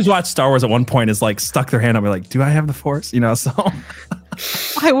 Everybody who's watched Star Wars at one point is like stuck their hand up and like, do I have the Force? You know, so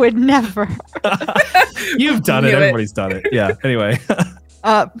I would never. You've done it. Everybody's done it. Yeah. Anyway.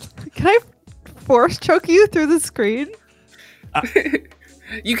 Can I force choke you through the screen?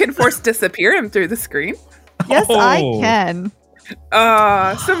 You can force disappear him through the screen. Yes, I can.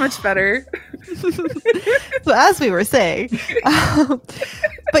 So much better. So as we were saying,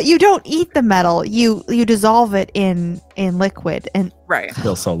 but you don't eat the metal. You dissolve it in liquid, and Right.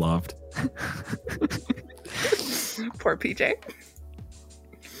 Feel so loved. Poor PJ.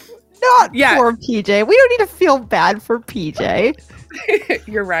 not Yeah. poor PJ. We don't need to feel bad for PJ.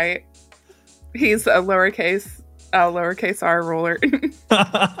 You're right. He's a lowercase r ruler.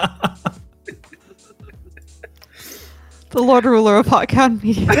 The Lord Ruler of Hotcount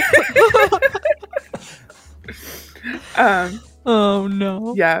Media. Oh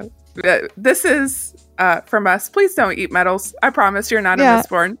no. Yeah. This is from us. Please don't eat metals. I promise you're not a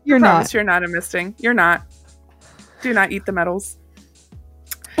Mistborn. You're I promise not. you're not a Misting. You're not. Do not eat the metals.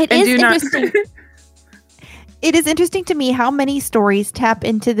 It And is do not interesting. It is interesting to me how many stories tap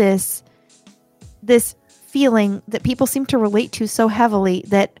into this feeling that people seem to relate to so heavily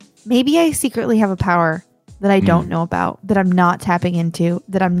that maybe I secretly have a power that I don't know about, that I'm not tapping into,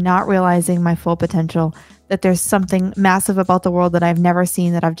 that I'm not realizing my full potential, that there's something massive about the world that I've never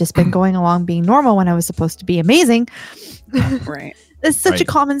seen, that I've just been going along being normal when I was supposed to be amazing. Right. It's such a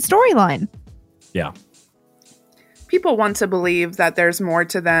common storyline. Yeah. People want to believe that there's more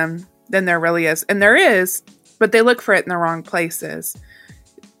to them than there really is. And there is, but they look for it in the wrong places.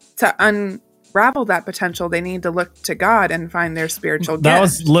 To unravel that potential, they need to look to God and find their spiritual gift. That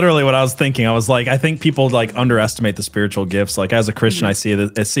was literally what I was thinking. I was like, I think people like underestimate the spiritual gifts. Like as a Christian, I see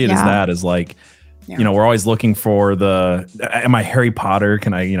it as that as like, you know, we're always looking for am I Harry Potter?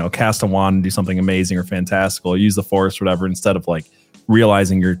 Can I, cast a wand and do something amazing or fantastical, use the Force or whatever, instead of like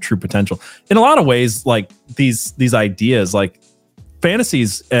realizing your true potential. In a lot of ways, like these ideas, like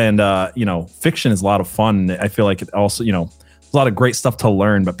fantasies and, fiction is a lot of fun. I feel like it also, there's a lot of great stuff to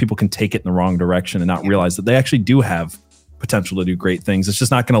learn, but people can take it in the wrong direction and not realize that they actually do have potential to do great things. It's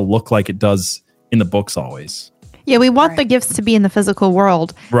just not going to look like it does in the books always. Yeah, we want the gifts to be in the physical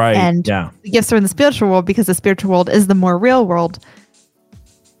world. Right. And the gifts are in the spiritual world because the spiritual world is the more real world.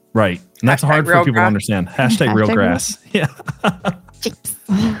 Right. And that's hard for people to understand. Hashtag real grass. Yeah.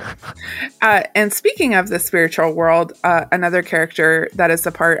 And speaking of the spiritual world, another character that is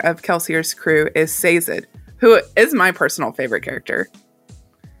a part of Kelsier's crew is Sazed, who is my personal favorite character.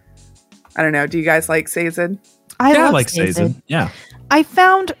 I don't know. Do you guys like Sazed? I like Sazed. Yeah. I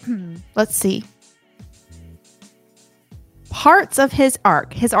found, let's see, parts of his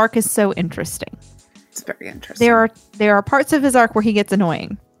arc. His arc is so interesting. It's very interesting. There are parts of his arc where he gets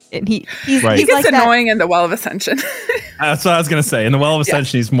annoying. And he gets like annoying in the Well of Ascension. That's what I was going to say. In the Well of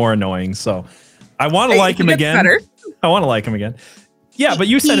Ascension, he's more annoying. So I want to like him again. Better. I want to like him again. Yeah, but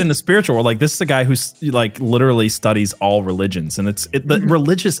you said in the spiritual world, like this is a guy who's like literally studies all religions, and the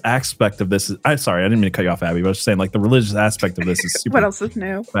religious aspect of this is. I'm sorry, I didn't mean to cut you off, Abby, but I was just saying like the religious aspect of this is super. What else is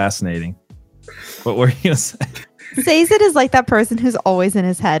new? Fascinating. What were you gonna say? Sazed is like that person who's always in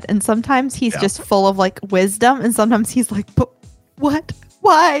his head, and sometimes he's just full of like wisdom, and sometimes he's like, but what?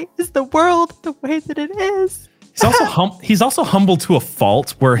 Why is the world the way that it is? He's also humble to a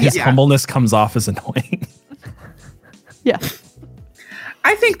fault, where his humbleness comes off as annoying. Yeah.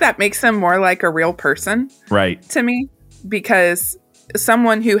 I think that makes him more like a real person. Right. To me, because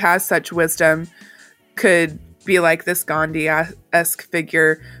someone who has such wisdom could be like this Gandhi-esque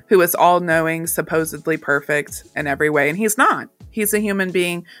figure who is all-knowing, supposedly perfect in every way. And he's not. He's a human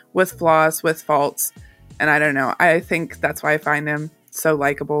being with flaws, with faults. And I don't know. I think that's why I find him so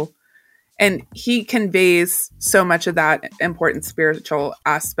likable. And he conveys so much of that important spiritual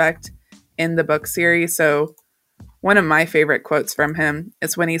aspect in the book series. So one of my favorite quotes from him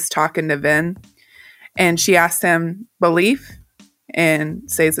is when he's talking to Vin and she asks him, belief? And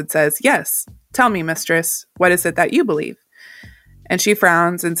Sazed says, yes. Tell me, mistress, what is it that you believe? And she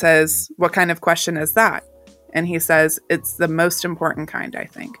frowns and says, what kind of question is that? And he says, it's the most important kind, I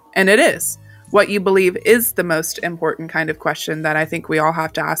think. And it is. What you believe is the most important kind of question that I think we all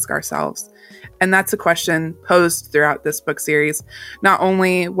have to ask ourselves. And that's a question posed throughout this book series. Not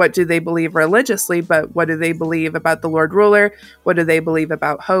only what do they believe religiously, but what do they believe about the Lord Ruler? What do they believe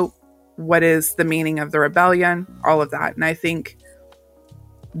about hope? What is the meaning of the rebellion? All of that. And I think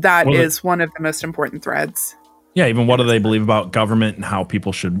that is one of the most important threads. Yeah, even what do they believe about government and how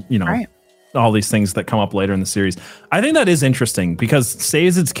people should, Right. all these things that come up later in the series. I think that is interesting because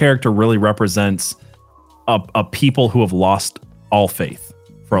Sazed's character really represents a people who have lost all faith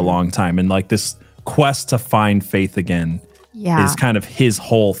for a long time. And like this quest to find faith again is kind of his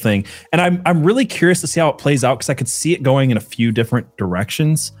whole thing. And I'm really curious to see how it plays out because I could see it going in a few different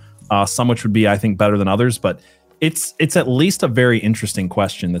directions, some which would be, I think, better than others. But it's at least a very interesting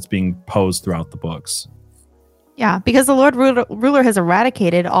question that's being posed throughout the books. Yeah, because the Lord Ruler has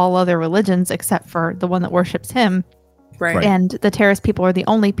eradicated all other religions except for the one that worships him. Right. And the Terrace people are the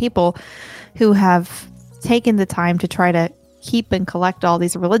only people who have taken the time to try to keep and collect all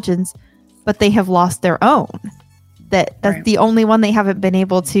these religions, but they have lost their own. That's Right. the only one they haven't been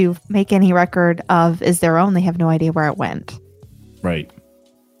able to make any record of is their own. They have no idea where it went. Right.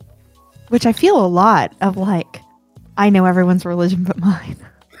 Which I feel a lot of like, I know everyone's religion but mine.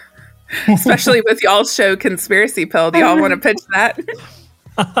 Especially with y'all's show Conspiracy Pill. Do y'all want to pitch that?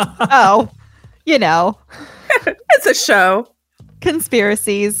 Oh, It's a show.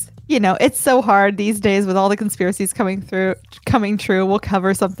 Conspiracies. It's so hard these days with all the conspiracies coming true. We'll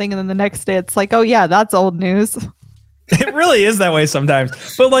cover something and then the next day it's like, oh yeah, that's old news. It really is that way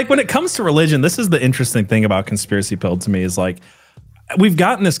sometimes. But like when it comes to religion, this is the interesting thing about Conspiracy Pill to me is like, we've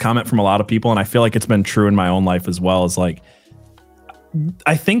gotten this comment from a lot of people and I feel like it's been true in my own life as well. Is like,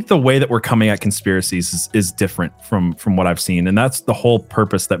 I think the way that we're coming at conspiracies is different from what I've seen. And that's the whole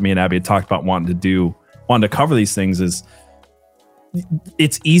purpose that me and Abby had talked about wanting to cover these things is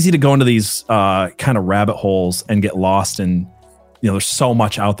it's easy to go into these kind of rabbit holes and get lost in, there's so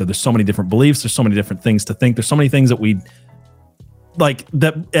much out there. There's so many different beliefs. There's so many different things to think. There's so many things that we like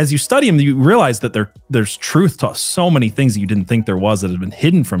that as you study them, you realize that there's truth to so many things that you didn't think there was that have been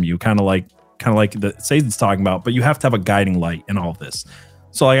hidden from you. Kind of like the Satan's talking about, but you have to have a guiding light in all of this.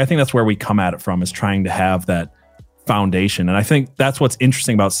 So like, I think that's where we come at it from is trying to have that foundation. And I think that's what's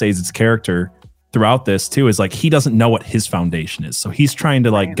interesting about Sazed's character throughout this too, is like, he doesn't know what his foundation is. So he's trying to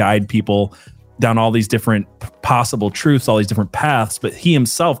like guide people down all these different possible truths, all these different paths, but he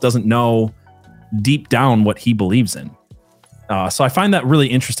himself doesn't know deep down what he believes in. So I find that really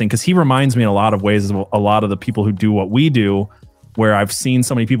interesting because he reminds me in a lot of ways of a lot of the people who do what we do, where I've seen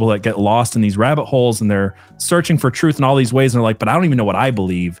so many people that get lost in these rabbit holes and they're searching for truth in all these ways. And they're like, but I don't even know what I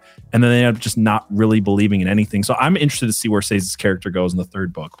believe. And then they end up just not really believing in anything. So I'm interested to see where Sazed's character goes in the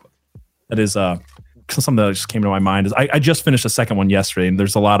third book. That is something that just came to my mind. Is I just finished the second one yesterday, and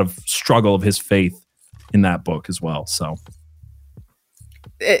there's a lot of struggle of his faith in that book as well. So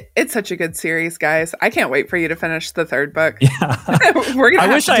It's such a good series, guys. I can't wait for you to finish the third book. yeah, I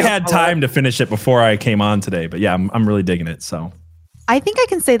wish I had time to finish it before I came on today, but yeah, I'm really digging it. So I think I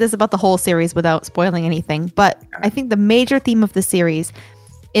can say this about the whole series without spoiling anything, but I think the major theme of the series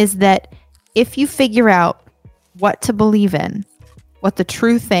is that if you figure out what to believe in, what the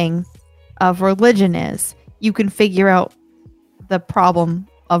true thing of religion is, you can figure out the problem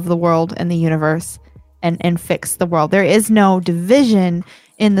of the world and the universe and fix the world. There is no division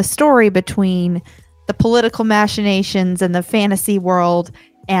in the story between the political machinations and the fantasy world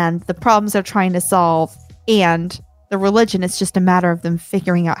and the problems they're trying to solve and the religion. It's just a matter of them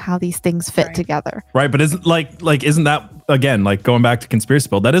figuring out how these things fit together. Right, but isn't isn't that again like going back to Conspiracy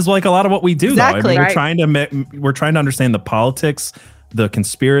Pill? That is like a lot of what we do. Exactly. Though. I mean, we're trying to understand the politics, the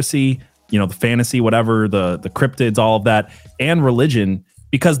conspiracy, the fantasy, whatever, the cryptids, all of that, and religion,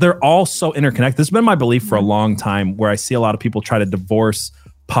 because they're all so interconnected. This has been my belief for a long time, where I see a lot of people try to divorce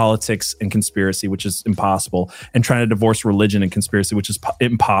politics and conspiracy, which is impossible, and trying to divorce religion and conspiracy, which is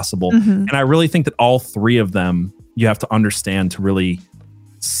impossible. And I really think that all three of them you have to understand to really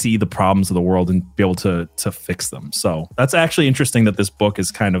see the problems of the world and be able to fix them. So that's actually interesting that this book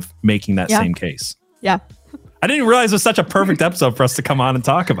is kind of making that same case. Yeah. I didn't realize it was such a perfect episode for us to come on and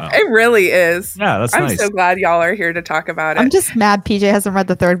talk about. It really is. Yeah, that's I'm nice. so glad y'all are here to talk about it. I'm just mad PJ hasn't read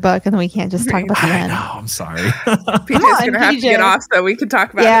the third book and then we can't just talk about the I end. know, I'm sorry. PJ's on, going to have to PJ. get off so we can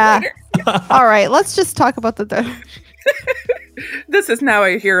talk about it later. All right, let's just talk about the third. This is now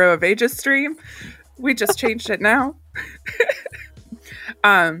a Hero of Ages stream. We just changed it now.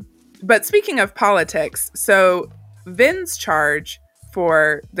 But speaking of politics, so Vin's charge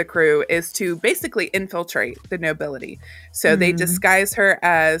for the crew is to basically infiltrate the nobility. So they disguise her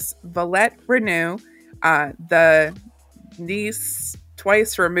as Valette Renew, the niece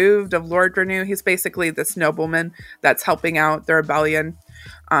twice removed of Lord Renew. He's basically this nobleman that's helping out the rebellion.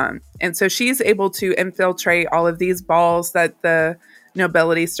 And so she's able to infiltrate all of these balls that the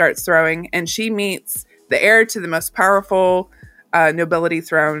nobility starts throwing. And she meets the heir to the most powerful nobility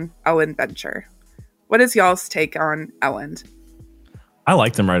throne, Ellen Venture. What is y'all's take on Ellen? I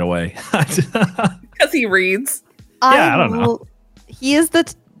liked him right away. Because he reads. I don't know. He is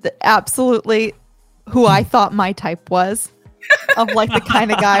the absolutely who I thought my type was. Of like the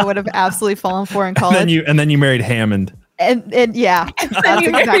kind of guy I would have absolutely fallen for in college. And then you married Hammond. And yeah, And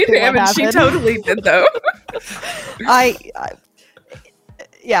you married him, and she totally did though. I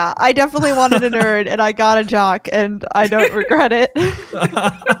definitely wanted a nerd, and I got a jock, and I don't regret it.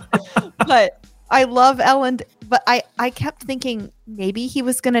 But I love Ellen. But I kept thinking maybe he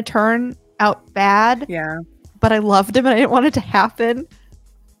was going to turn out bad. Yeah. But I loved him, and I didn't want it to happen.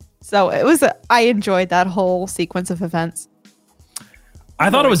 So I enjoyed that whole sequence of events. I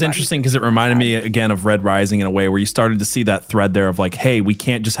thought it was interesting because it reminded me again of Red Rising in a way where you started to see that thread there of like, hey, we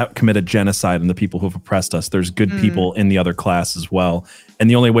can't just commit a genocide on the people who have oppressed us. There's good people in the other class as well. And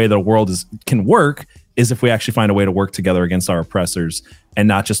the only way that a world can work is if we actually find a way to work together against our oppressors and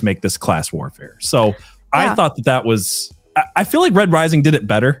not just make this class warfare. So I thought that was, I feel like Red Rising did it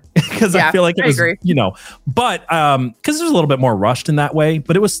better because I feel like it was, but because it was a little bit more rushed in that way,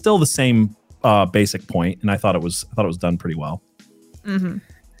 but it was still the same basic point. And I thought it was done pretty well. Mm-hmm.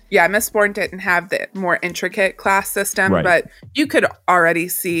 Yeah, Mistborn didn't have the more intricate class system, but you could already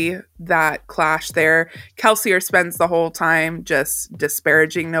see that clash there. Kelsier spends the whole time just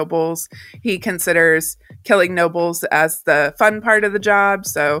disparaging nobles. He considers killing nobles as the fun part of the job,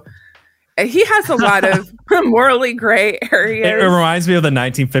 so he has a lot of morally gray areas. It reminds me of the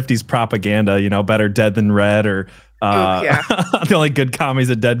 1950s propaganda, better dead than red, or the only good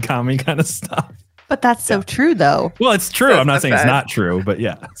commie's a dead commie kind of stuff. But that's so true, though. Well, it's true. I'm not saying it's not true, but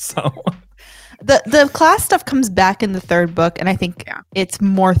yeah. So the class stuff comes back in the third book, and I think it's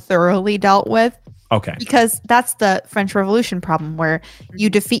more thoroughly dealt with. Okay. Because that's the French Revolution problem, where you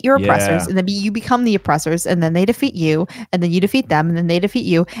defeat your oppressors, and then you become the oppressors, and then they defeat you, and then you defeat them, and then they defeat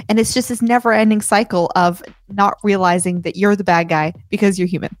you. And it's just this never-ending cycle of not realizing that you're the bad guy because you're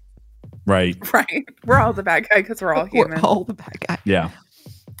human. Right. Right. We're all the bad guy because we're all human. We're all the bad guy. Yeah.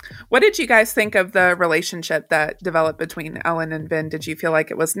 What did you guys think of the relationship that developed between Ellen and Vin? Did you feel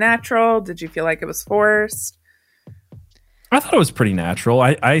like it was natural? Did you feel like it was forced? I thought it was pretty natural.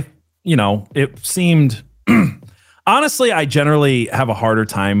 It seemed honestly, I generally have a harder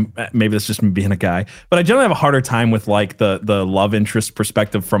time. Maybe that's just me being a guy, but I generally have a harder time with like the love interest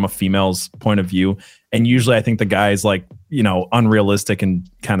perspective from a female's point of view. And usually I think the guy is like, unrealistic and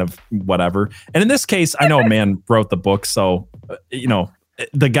kind of whatever. And in this case, I know a man wrote the book. So,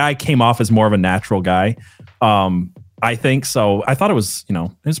 the guy came off as more of a natural guy. I think so. I thought it was, it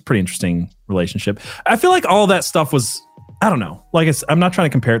was a pretty interesting relationship. I feel like all that stuff was, I don't know. Like I'm not trying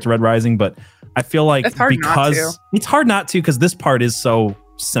to compare it to Red Rising, but I feel like it's hard not to because this part is so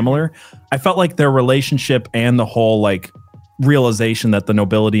similar. I felt like their relationship and the whole like realization that the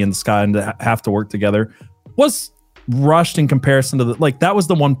nobility and the sky have to work together was rushed in comparison to that was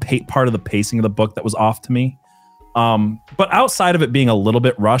the one part of the pacing of the book that was off to me. But outside of it being a little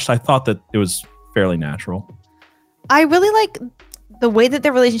bit rushed, I thought that it was fairly natural. I really like the way that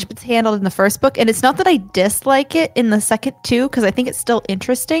their relationship is handled in the first book, and it's not that I dislike it in the second too, because I think it's still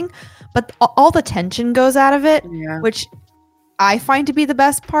interesting, but all the tension goes out of it, which I find to be the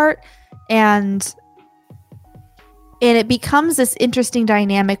best part, and it becomes this interesting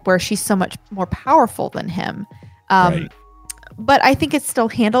dynamic where she's so much more powerful than him. But I think it's still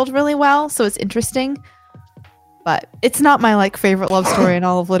handled really well, so it's interesting. But it's not my favorite love story in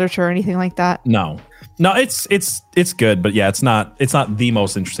all of literature or anything like that. No, it's good, but yeah, it's not the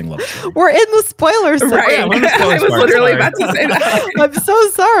most interesting love story. We're in the spoilers. Right. Yeah, I was literally about to say that. I'm so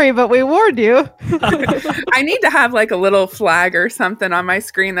sorry, but we warned you. I need to have a little flag or something on my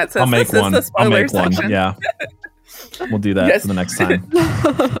screen that says this is the spoiler section. Yeah. We'll do that for the next time.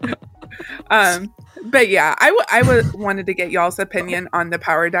 But yeah, I wanted to get y'all's opinion on the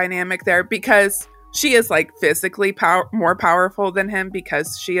power dynamic there, because she is physically more powerful than him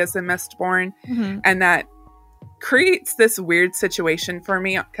because she is a Mistborn. Mm-hmm. And that creates this weird situation for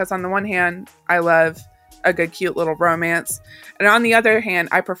me, because on the one hand, I love a good, cute little romance. And on the other hand,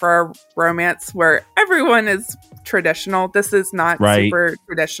 I prefer a romance where everyone is traditional. This is not super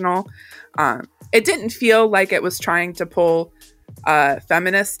traditional. It didn't feel like it was trying to pull a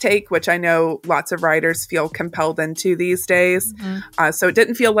feminist take, which I know lots of writers feel compelled into these days. Mm-hmm. So it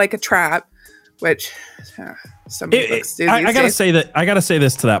didn't feel like a trap, which so many books do. I gotta say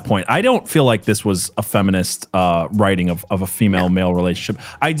this to that point. I don't feel like this was a feminist writing of a female male relationship.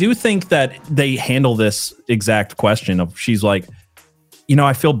 I do think that they handle this exact question of, she's like,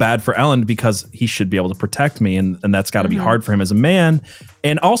 I feel bad for Ellen because he should be able to protect me, and that's got to be hard for him as a man.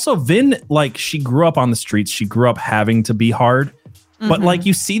 And also Vin, she grew up on the streets. She grew up having to be hard. But like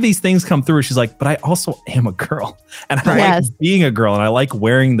you see these things come through. She's like, but I also am a girl, and I Yes. like being a girl, and I like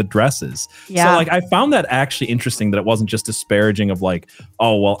wearing the dresses. Yeah. So like I found that actually interesting that it wasn't just disparaging of like,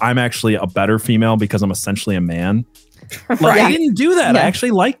 oh well, I'm actually a better female because I'm essentially a man. Like Right. I didn't do that. Yeah. I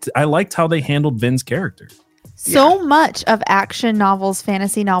actually liked how they handled Vin's character. So much of action novels,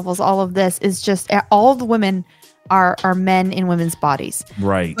 fantasy novels, all of this is just all the women are men in women's bodies.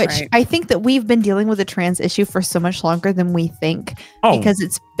 Right. Which Right. I think that we've been dealing with a trans issue for so much longer than we think. Oh, because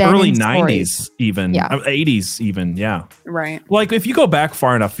it's been early in stories. 90s even. Yeah. 80s even. Yeah. Right. Like if you go back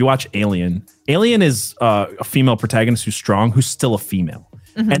far enough, if you watch Alien is a female protagonist who's strong, who's still a female.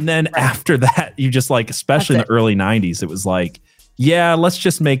 Mhm. And then after that, you just like, especially That's in the early 90s, it was like, yeah, let's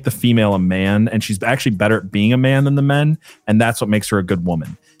just make the female a man. And she's actually better at being a man than the men. And that's what makes her a good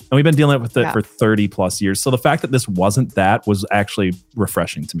woman. And we've been dealing with it for 30 plus years. So the fact that this wasn't that was actually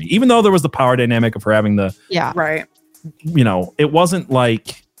refreshing to me, even though there was the power dynamic of her having the, Right. you know, it wasn't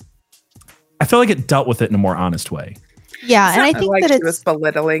like, I feel like it dealt with it in a more honest way. Yeah, It's and I not think like that she it's was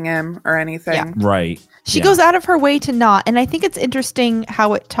belittling him or anything. Yeah. Right. she Yeah. goes out of her way to not. And I think it's interesting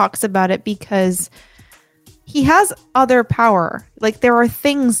how it talks about it because he has other power. Like there are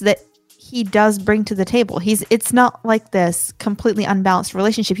things that he does bring to the table. It's not like this completely unbalanced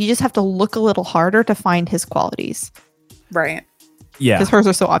relationship. You just have to look a little harder to find his qualities Right. Yeah. because hers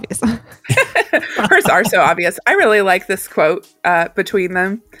are so obvious. Hers are so obvious. I really like this quote between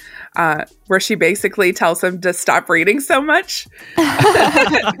them where she basically tells him to stop reading so much,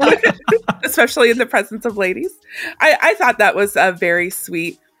 especially in the presence of ladies. I thought that was very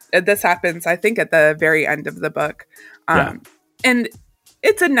sweet. This happens, I think, at the very end of the book. And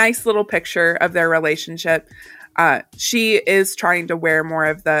it's a nice little picture of their relationship. She is trying to wear more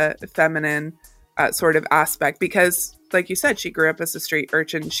of the feminine sort of aspect because, like you said, she grew up as a street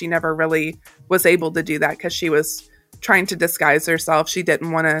urchin. She never really was able to do that because she was trying to disguise herself. She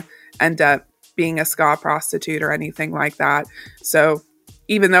didn't want to end up being a ska prostitute or anything like that. So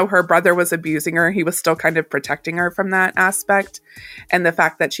even though her brother was abusing her, he was still kind of protecting her from that aspect. And the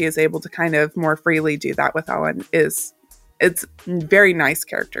fact that she is able to kind of more freely do that with Ellen it's very nice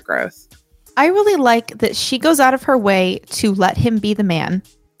character growth. I really like that she goes out of her way to let him be the man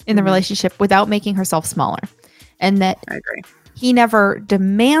in the relationship without making herself smaller. And that I agree. he never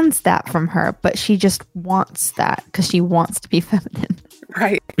demands that from her, but she just wants that because she wants to be feminine.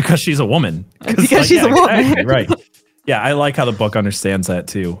 Right. Because she's a woman. Because she's a woman. Exactly, right. Yeah, I like how the book understands that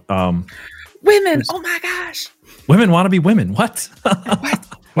too. Women. Oh my gosh. Women want to be women. What?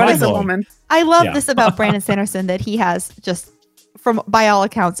 What is a Mind-blowing. woman? I love Yeah. this about Brandon Sanderson that he has just, from by all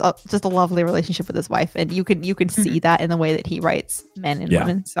accounts, just a lovely relationship with his wife, and you can see that in the way that he writes men and Yeah.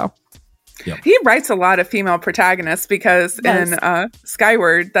 women. So He writes a lot of female protagonists because in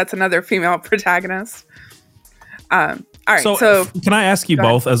Skyward, that's another female protagonist. All right. So, can I ask you Go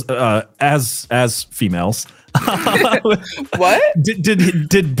both as females? what?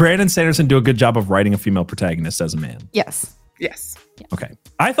 Did Brandon Sanderson do a good job of writing a female protagonist as a man? yes, Yes. Okay.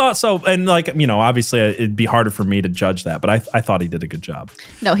 I thought so. And like, you know, obviously it'd be harder for me to judge that, but I thought he did a good job.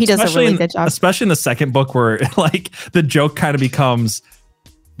 no, he does a really good job. Especially in the second book where like the joke kind of becomes,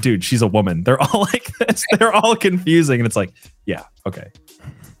 dude, she's a woman. They're all like this. They're all confusing. And it's like, yeah, okay.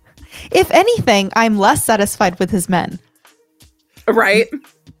 If anything, I'm less satisfied with his men. Right.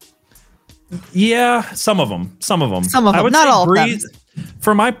 Yeah, some of them. Some of I them, would not say all of Breeze,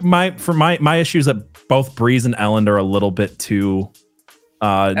 for my issues that both Breeze and Ellen are a little bit too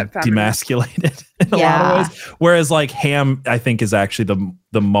demasculated in a lot of ways. Whereas like Ham, I think, is actually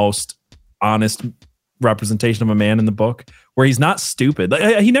the most honest representation of a man in the book, where he's not stupid.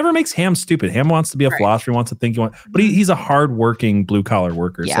 Like, he never makes Ham stupid. Ham wants to be a philosopher, he wants to think, but he's a hardworking blue collar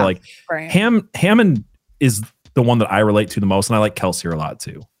worker. Yeah. So like Hammond is the one that I relate to the most, and I like Kelsier a lot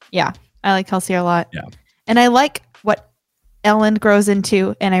too. Yeah, I like Kelsier a lot. Yeah. And I like what Ellen grows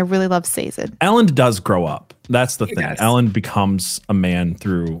into, and I really love Sazed. Ellen does grow up. That's the thing. does. Ellen becomes a man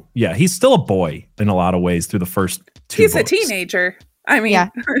through, he's still a boy in a lot of ways through the first two He's books. a teenager. I mean, Yeah,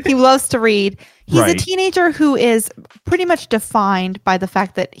 he loves to read. He's a Right. teenager who is pretty much defined by the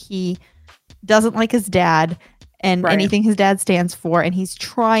fact that he doesn't like his dad and Right. anything his dad stands for, and he's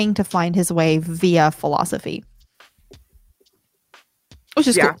trying to find his way via philosophy. Which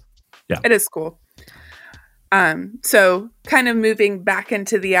is cool. It is cool. So kind of moving back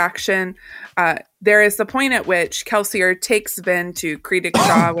into the action, there is the point at which Kelsier takes Vin to Creedic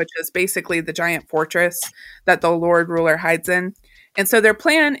Shaw, which is basically the giant fortress that the Lord Ruler hides in. And so their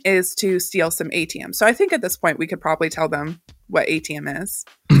plan is to steal some ATM. So I think at this point we could probably tell them what ATM is.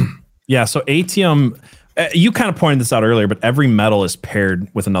 Yeah, so ATM, you kind of pointed this out earlier, but every metal is paired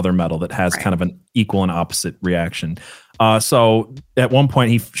with another metal that has kind of an equal and opposite reaction. So at one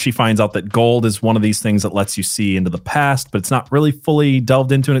point, she finds out that gold is one of these things that lets you see into the past, but it's not really fully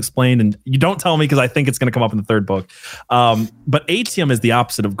delved into and explained. And you don't tell me because I think it's going to come up in the third book. But atium is the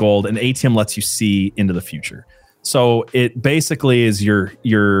opposite of gold, and atium lets you see into the future. So it basically is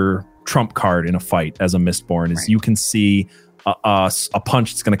your trump card in a fight as a Mistborn. Is you can see a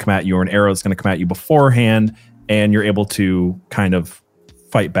punch that's going to come at you or an arrow that's going to come at you beforehand, and you're able to kind of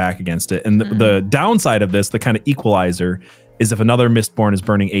fight back against it. And the downside of this, the kind of equalizer, is if another Mistborn is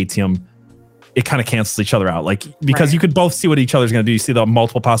burning atium, it kind of cancels each other out. Like, because you could both see what each other's going to do. You see the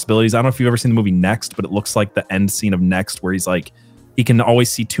multiple possibilities. I don't know if you've ever seen the movie Next, but it looks like the end scene of Next where he's like, he can always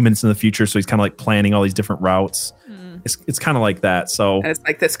see 2 minutes in the future. So he's kind of like planning all these different routes. It's kind of like that. So and it's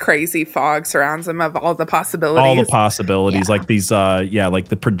like this crazy fog surrounds him of all the possibilities. All the possibilities, like these, like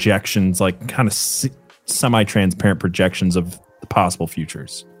the projections, like kind of semi-transparent projections of the possible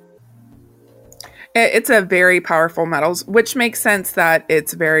futures. It's a very powerful metal, which makes sense that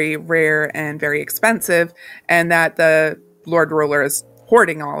it's very rare and very expensive, and that the Lord Ruler is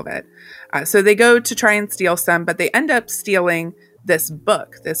hoarding all of it. So they go to try and steal some, but they end up stealing this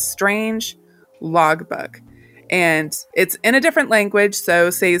book, this strange logbook. And it's in a different language, so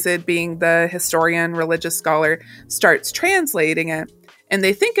Sazed, being the historian, religious scholar, starts translating it. And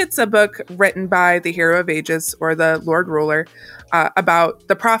they think it's a book written by the Hero of Ages, or the Lord Ruler, about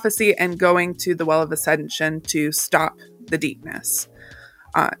the prophecy and going to the Well of Ascension to stop the deepness.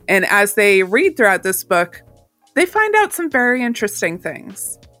 And as they read throughout this book, they find out some very interesting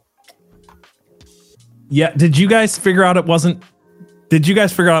things. Yeah, did you guys figure out it wasn't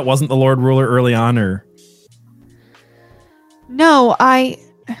the Lord Ruler early on, or? No,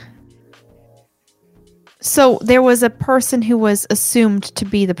 so there was a person who was assumed to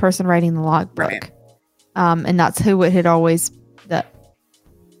be the person writing the logbook. Right. And that's who it had always,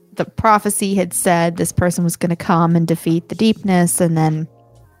 the prophecy had said this person was going to come and defeat the deepness. And then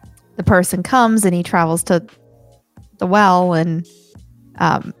the person comes and he travels to the well, and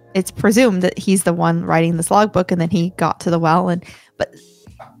it's presumed that he's the one writing this logbook, and then he got to the well. But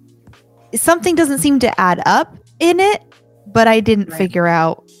something doesn't seem to add up in it. But I didn't figure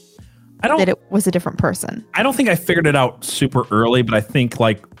out that it was a different person. I don't think I figured it out super early, but I think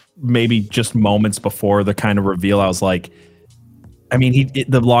like maybe just moments before the kind of reveal, I was like, I mean,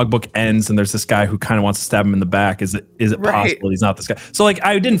 the logbook ends and there's this guy who kind of wants to stab him in the back. Is it possible he's not this guy? So like,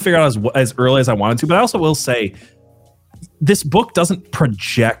 I didn't figure out as early as I wanted to, but I also will say this book doesn't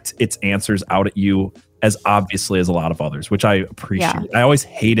project its answers out at you as obviously as a lot of others, which I appreciate. Yeah. I always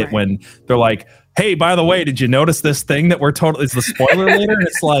hate it when they're like, hey, by the way, did you notice this thing that it's the spoiler later? And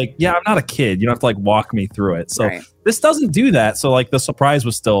it's like, yeah, I'm not a kid. You don't have to like walk me through it. So this doesn't do that. So like the surprise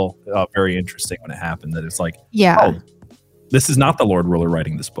was still very interesting when it happened, that it's like, oh, this is not the Lord Ruler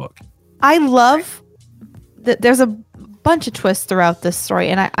writing this book. I love that there's a bunch of twists throughout this story.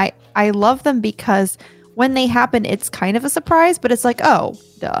 And I love them because when they happen, it's kind of a surprise, but it's like, oh,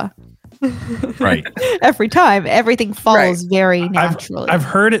 duh. Right. Every time, everything follows very naturally. I've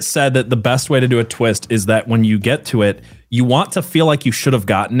heard it said that the best way to do a twist is that when you get to it, you want to feel like you should have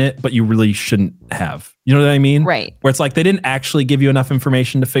gotten it, but you really shouldn't have. You know what I mean? Right. Where it's like they didn't actually give you enough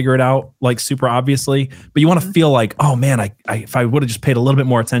information to figure it out, like super obviously, but you want to feel like, oh man, I if I would have just paid a little bit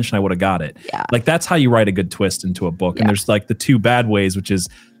more attention, I would have got it. Yeah. Like that's how you write a good twist into a book. And there's like the two bad ways, which is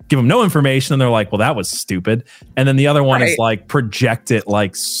give them no information and they're like, well, that was stupid. And then the other one is like project it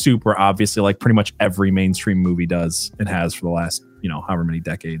like super obviously, like pretty much every mainstream movie does and has for the last, however many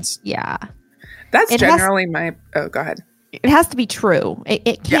decades. Yeah. That's generally go ahead. It has to be true.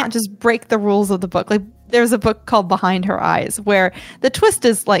 It can't just break the rules of the book. Like there's a book called Behind Her Eyes where the twist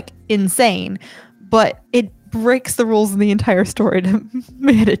is like insane, but it breaks the rules in the entire story to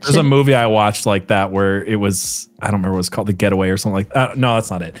manage. There's a movie I watched like that where it was, I don't remember what it was called, The Getaway or something like that. No,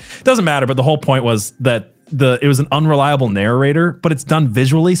 that's not it. It doesn't matter. But the whole point was that it was an unreliable narrator, but it's done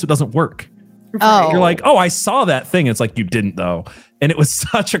visually, so it doesn't work. Oh. You're like, oh, I saw that thing. It's like, you didn't though. And it was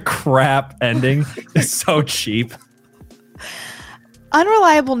such a crap ending. It's so cheap.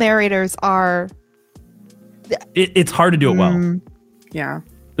 Unreliable narrators are... It's hard to do it well. Yeah.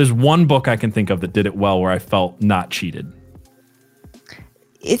 There's one book I can think of that did it well where I felt not cheated.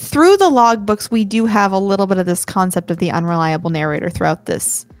 Through the logbooks, we do have a little bit of this concept of the unreliable narrator throughout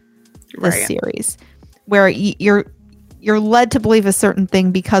this series, where you're led to believe a certain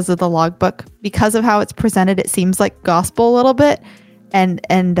thing because of the logbook, because of how it's presented. It seems like gospel a little bit, and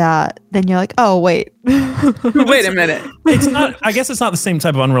then you're like, oh wait, wait a minute. It's not. I guess it's not the same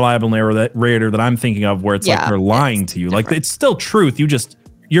type of unreliable narrator that I'm thinking of, where it's like they're lying to you. Different. Like it's still truth.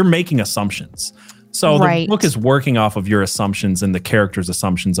 You're making assumptions. So the book is working off of your assumptions and the character's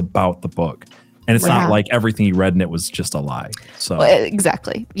assumptions about the book. And it's not like everything you read in it was just a lie. So well,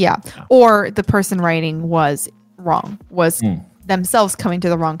 exactly. Yeah. Or the person writing was wrong, was themselves coming to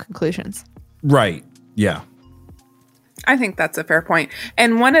the wrong conclusions. Right. Yeah. I think that's a fair point.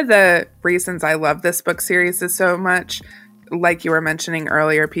 And one of the reasons I love this book series is so much, like you were mentioning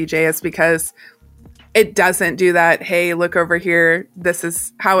earlier, PJ, is because it doesn't do that, hey, look over here, this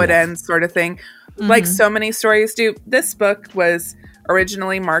is how it ends sort of thing. Like so many stories do. This book was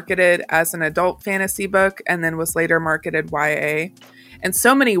originally marketed as an adult fantasy book and then was later marketed YA. And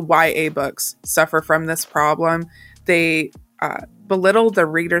so many YA books suffer from this problem. They belittle the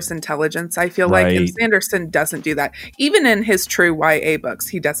reader's intelligence, I feel like. And Sanderson doesn't do that. Even in his true YA books,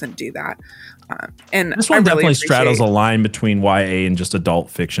 he doesn't do that. And this one definitely straddles a line between YA and just adult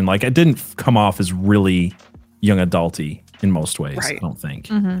fiction. Like, it didn't come off as really young adulty in most ways, I don't think.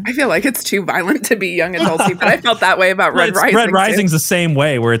 I feel like it's too violent to be young adulty, but I felt that way about Red Rising. Red Rising's the same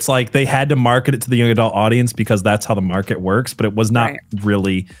way, where it's like they had to market it to the young adult audience because that's how the market works, but it was not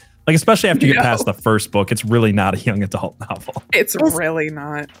really, like, especially after you get past the first book, it's really not a young adult novel. It's really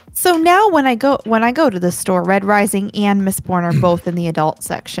not. So now when I go to the store, Red Rising and Mistborn are both in the adult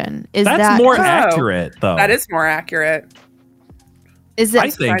section. That's more accurate, though. That is more accurate. Is it?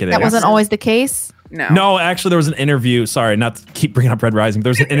 I think it is. That wasn't always the case? No, actually, there was an interview. Sorry, not to keep bringing up Red Rising.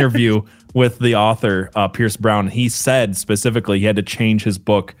 There's an interview with the author, Pierce Brown. He said specifically he had to change his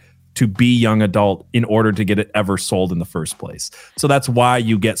book to be young adult in order to get it ever sold in the first place. So that's why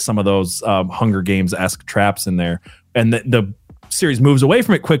you get some of those Hunger Games-esque traps in there. And the series moves away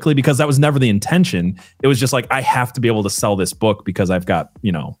from it quickly because that was never the intention. It was just like, I have to be able to sell this book because I've got,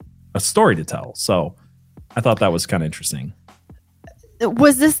 a story to tell. So I thought that was kind of interesting.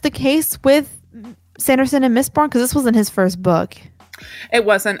 Was this the case with Sanderson and Mistborn? Because this wasn't his first book. It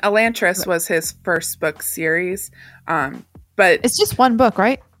wasn't. Elantris was his first book series. But it's just one book,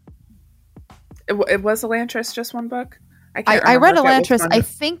 right? It was Elantris just one book? I read Elantris. I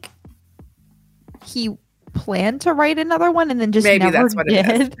think he planned to write another one and then just never that's what did.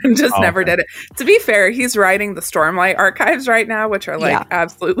 It is. Just never did it. To be fair, he's writing the Stormlight archives right now, which are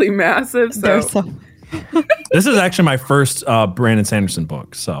absolutely massive. So this is actually my first Brandon Sanderson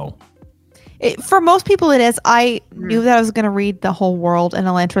book. So for most people it is. I knew that I was going to read The Whole World, and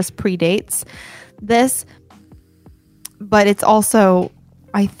Elantris predates this. But it's also,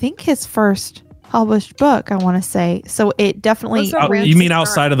 I think, his first published book, I want to say. So it definitely... you mean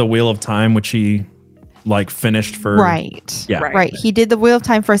outside of The Wheel of Time, which he finished for... Right. Yeah. Right. He did The Wheel of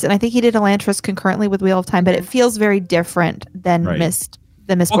Time first, and I think he did Elantris concurrently with Wheel of Time, but it feels very different than Mistborn.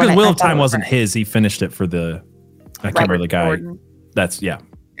 Well, because Wheel of Time wasn't his. He finished it for the... I can't remember the guy. Gordon. That's... Yeah.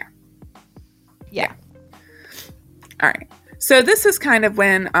 All right. So this is kind of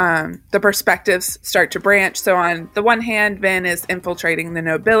when the perspectives start to branch. So on the one hand, Vin is infiltrating the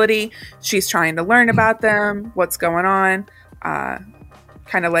nobility. She's trying to learn about them, what's going on.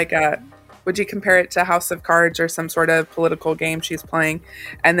 Kind of like would you compare it to House of Cards or some sort of political game she's playing?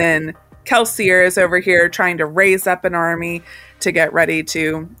 And then Kelsier is over here trying to raise up an army to get ready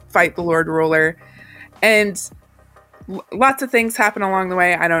to fight the Lord Ruler. And lots of things happen along the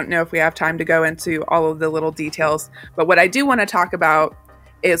way. I don't know if we have time to go into all of the little details, but what I do want to talk about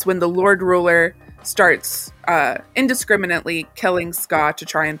is when the Lord Ruler starts indiscriminately killing Ska to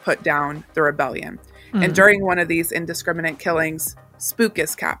try and put down the rebellion. And during one of these indiscriminate killings, Spook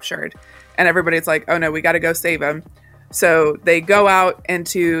is captured, and everybody's like, oh no, we got to go save him. So they go out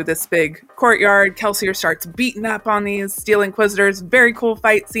into this big courtyard. Kelsier starts beating up on these Steel Inquisitors. Very cool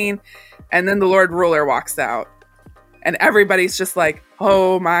fight scene. And then the Lord Ruler walks out. And everybody's just like,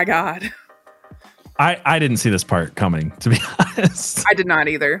 oh my God. I didn't see this part coming, to be honest. I did not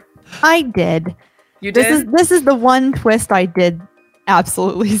either. I did. You did? This is the one twist I did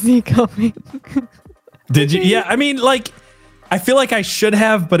absolutely see coming. Did you? Yeah, I mean, I feel like I should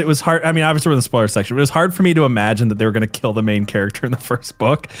have, but it was hard. I mean, obviously we're in the spoiler section, but it was hard for me to imagine that they were going to kill the main character in the first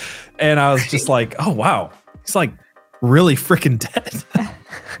book. And I was just like, oh, wow. He's really freaking dead.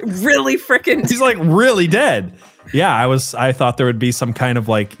 Really freaking He's really dead. Yeah, I thought there would be some kind of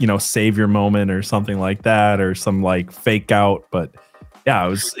savior moment or something like that, or some fake out, but yeah, it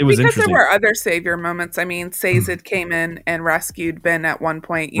was because interesting. There were other savior moments. I mean, Sazed came in and rescued Ben at one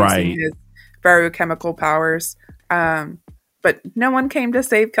point using his ferrochemical powers. But no one came to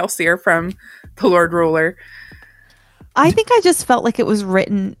save Kelsier from the Lord Ruler. I think I just felt like it was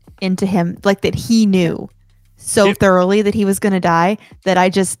written into him, that he knew so thoroughly that he was going to die, that I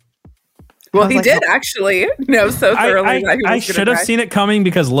just... Well, he did actually know so thoroughly. I should have seen it coming,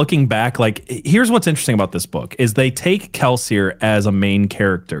 because looking back, here's what's interesting about this book is they take Kelsier as a main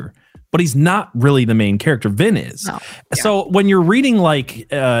character, but he's not really the main character. Vin is. No. So when you're reading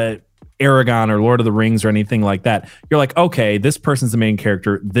Aragon or Lord of the Rings or anything like that. You're like, okay, this person's the main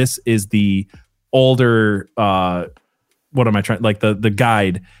character. This is the older, what am I trying? Like the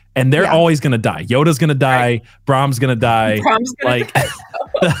guide. And they're always going to die. Yoda's going to die. Right. Brahm's going to die. Brahm's gonna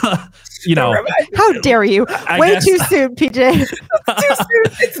die. You know, how dare you? Way too soon, PJ. Too soon.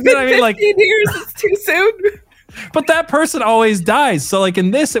 It's been 15 years. It's too soon. But that person always dies. So like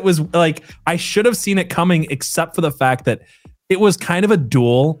in this, it was like I should have seen it coming, except for the fact that it was kind of a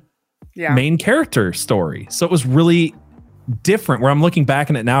dual main character story. So it was really different. Where I'm looking back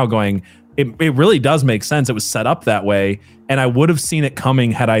on it now, going, it really does make sense. It was set up that way, and I would have seen it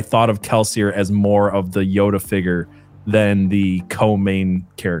coming had I thought of Kelsier as more of the Yoda figure than the co-main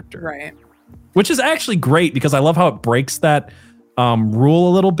character. Right. Which is actually great because I love how it breaks that rule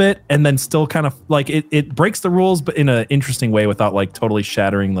a little bit, and then still kind of like it breaks the rules, but in an interesting way without like totally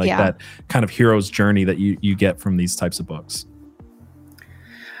shattering like that kind of hero's journey that you get from these types of books.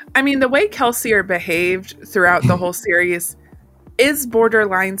 I mean, the way Kelsier behaved throughout the whole series is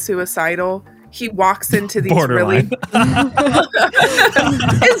borderline suicidal. He walks into these really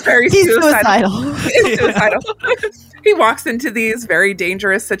it's very suicidal. He's suicidal. He walks into these very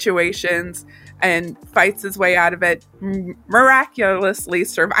dangerous situations and fights his way out of it, miraculously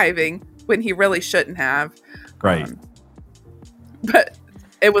surviving when he really shouldn't have. Right. But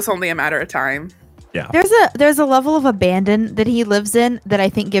it was only a matter of time. Yeah. There's a level of abandon that he lives in that I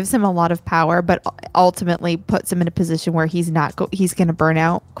think gives him a lot of power, but ultimately puts him in a position where he's going to burn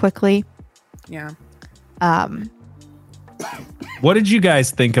out quickly. Yeah. What did you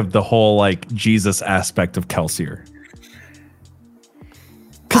guys think of the whole like Jesus aspect of Kelsier?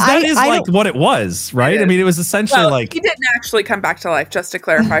 Because that is like what it was, right? I mean, it was essentially like he didn't actually come back to life. Just to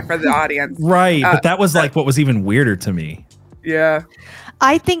clarify for the audience, right? But that was like what was even weirder to me. Yeah.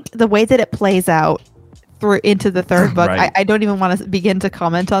 I think the way that it plays out through into the third book, right. I don't even want to begin to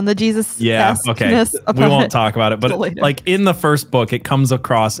comment on the Jesus. Yeah, okay. We won't talk about it. But like in the first book, it comes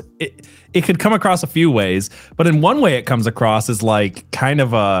across, it could come across a few ways. But in one way it comes across as like kind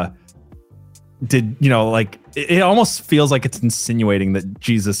of a, it almost feels like it's insinuating that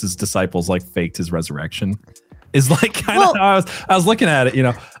Jesus's disciples like faked his resurrection. Is like kind of how I was looking at it, you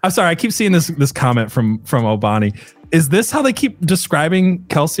know. I'm sorry, I keep seeing this comment from Obani. Is this how they keep describing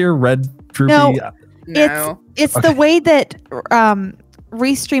Kelsier, red droopy? No. It's the way that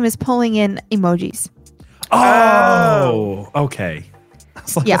Restream is pulling in emojis. Oh, okay.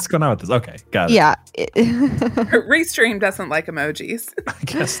 So what's going on with this? Okay, got it. Yeah. Restream doesn't like emojis. I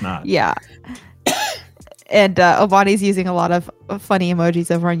guess not. Yeah. And Obani's using a lot of funny emojis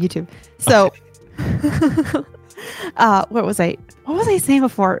over on YouTube. So, what was I saying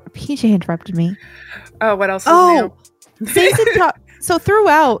before? PJ interrupted me. Oh, what else is new? So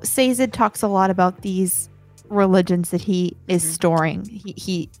throughout, Sazed talks a lot about these religions that he is storing.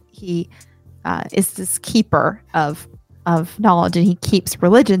 He is this keeper of knowledge, and he keeps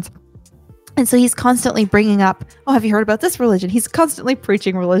religions. And so he's constantly bringing up, oh, have you heard about this religion? He's constantly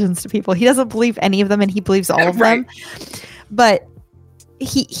preaching religions to people. He doesn't believe any of them, and he believes all of them. But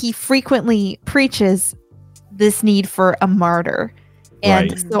he frequently preaches this need for a martyr.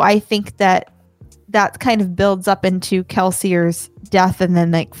 And so I think that kind of builds up into Kelsier's death and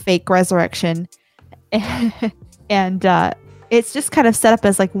then like fake resurrection. And it's just kind of set up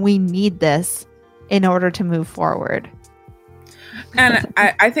as like, we need this in order to move forward. And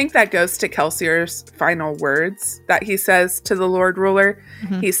I think that goes to Kelsier's final words that he says to the Lord Ruler.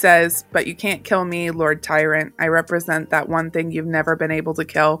 Mm-hmm. He says, "But you can't kill me, Lord Tyrant. I represent that one thing you've never been able to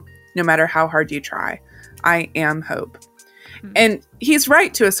kill, no matter how hard you try. I am hope." Mm-hmm. And he's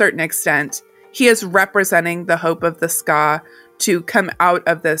right to a certain extent. He is representing the hope of the Ska to come out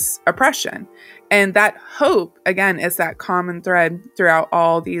of this oppression. And that hope, again, is that common thread throughout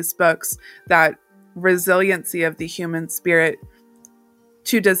all these books, that resiliency of the human spirit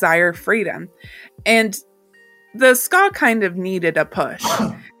to desire freedom. And the Ska kind of needed a push.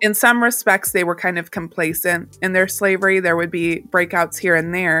 In some respects, they were kind of complacent in their slavery. There would be breakouts here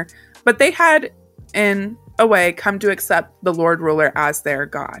and there, but they had, in a way, come to accept the Lord Ruler as their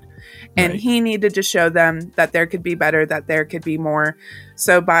God. And he needed to show them that there could be better, that there could be more.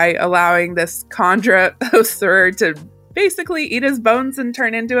 So by allowing this Khandra Oserer to basically eat his bones and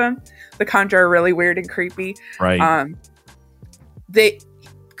turn into him, the Khandra are really weird and creepy. They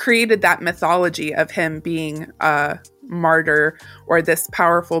created that mythology of him being a martyr, or this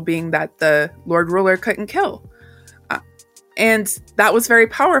powerful being that the Lord Ruler couldn't kill. And that was very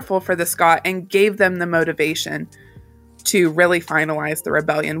powerful for the Ska and gave them the motivation to really finalize the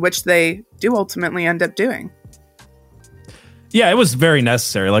rebellion, which they do ultimately end up doing. Yeah, it was very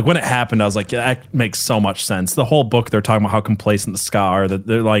necessary. Like when it happened, I was like, yeah, that makes so much sense. The whole book, they're talking about how complacent the Ska are, that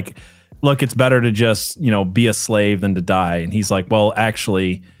they're like, look, it's better to just, be a slave than to die. And he's like, well,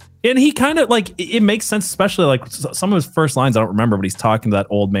 actually, and he kind of like, it makes sense, especially like some of his first lines, I don't remember, but he's talking to that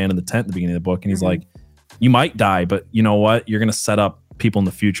old man in the tent at the beginning of the book. And he's like, you might die, but you know what? You're going to set up people in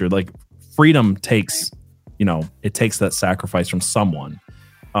the future. Like freedom takes, it takes that sacrifice from someone.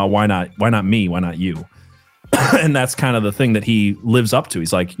 Why not me? Why not you? And that's kind of the thing that he lives up to.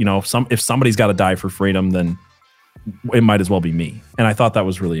 He's like, if somebody's got to die for freedom, then it might as well be me. And I thought that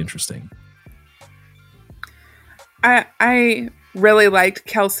was really interesting. I really liked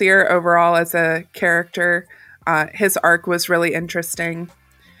Kelsier overall as a character. His arc was really interesting.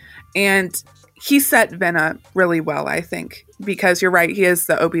 And he set Vin up really well, I think. Because you're right, he is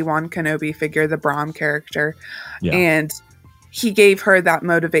the Obi-Wan Kenobi figure, the Brahm character. Yeah. And he gave her that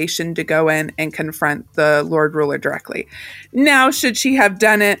motivation to go in and confront the Lord Ruler directly. Now, should she have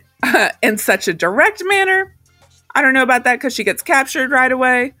done it in such a direct manner? I don't know about that because she gets captured right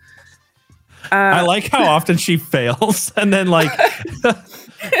away. I like how often she fails, and then like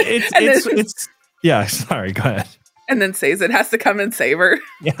it's yeah. Sorry, go ahead. And then says it has to come and save her.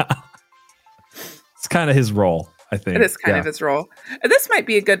 Yeah, it's kind of his role. I think it is kind of his role. This might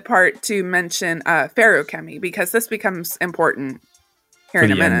be a good part to mention ferrochemy because this becomes important here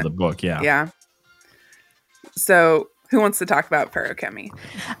in a minute. End of the book, yeah. Yeah. So, who wants to talk about ferrochemy?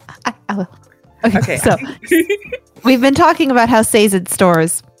 I will. Okay, so we've been talking about how Sazed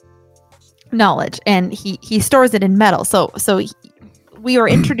stores knowledge, and he stores it in metal. So we were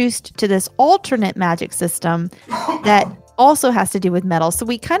introduced to this alternate magic system that also has to do with metal. So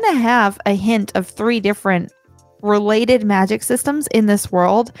we kind of have a hint of 3 different related magic systems in this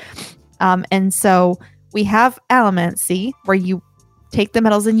world. And so we have allomancy, where you take the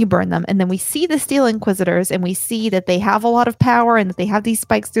metals and you burn them. And then we see the Steel Inquisitors, and we see that they have a lot of power and that they have these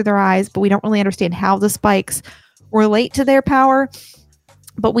spikes through their eyes, but we don't really understand how the spikes relate to their power.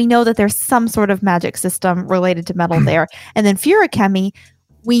 But we know that there's some sort of magic system related to metal there. And then Furochemy,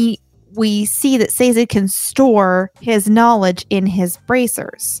 we see that Sazed can store his knowledge in his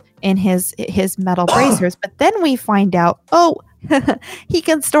bracers, in his metal bracers. But then we find out, he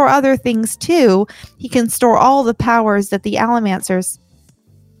can store other things too. He can store all the powers that the Allomancers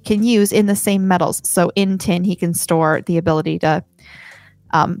can use in the same metals. So in tin, he can store the ability to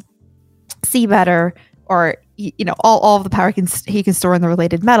see better, or all of the power he can store in the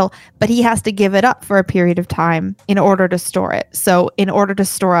related metal, but he has to give it up for a period of time in order to store it. So in order to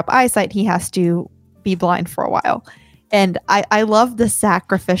store up eyesight, he has to be blind for a while. And I love the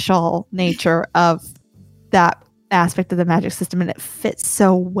sacrificial nature of that aspect of the magic system, and it fits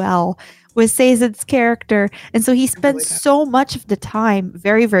so well with Sazed's character. And so he spends so much of the time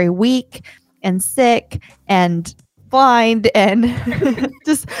very, very weak and sick and blind and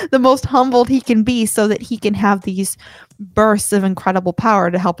just the most humbled he can be, so that he can have these bursts of incredible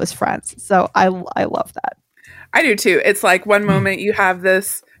power to help his friends. So I love that. I do too. It's like one moment you have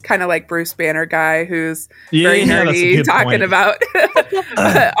this kind of like Bruce Banner guy who's very nerdy talking about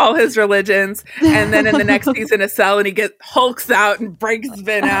all his religions, and then in the next he's in a cell and he hulks out and breaks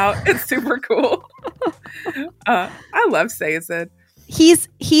Vin out. It's super cool. I love Sazed.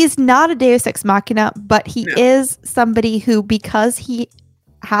 He's not a Deus Ex Machina, but he is somebody who, because he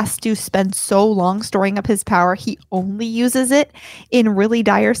has to spend so long storing up his power, he only uses it in really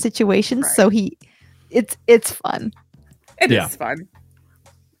dire situations. Right. So it's fun. It is fun.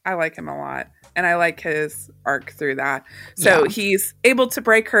 I like him a lot, and I like his arc through that. So he's able to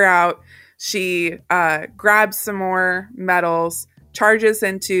break her out. She grabs some more metals, charges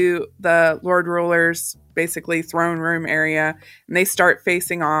into the Lord Ruler's basically throne room area, and they start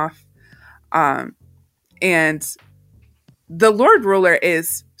facing off. And the Lord Ruler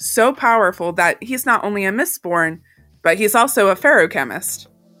is so powerful that he's not only a Mistborn, but he's also a ferrochemist.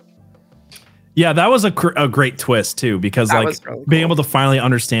 Yeah, that was a great twist too, because that like really cool. Being able to finally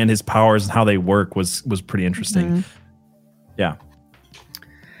understand his powers and how they work was pretty interesting. Mm-hmm. Yeah.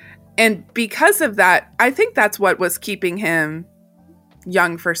 And because of that, I think that's what was keeping him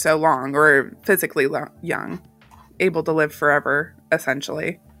young for so long, or physically young, able to live forever,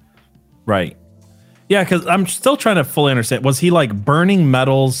 essentially. Right. Yeah, because I'm still trying to fully understand. Was he like burning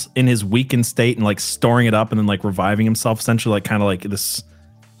metals in his weakened state and like storing it up and then like reviving himself, essentially, like kind of like this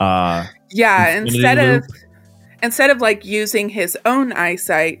instead of like using his own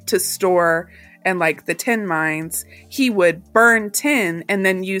eyesight to store and like the tin mines, he would burn tin and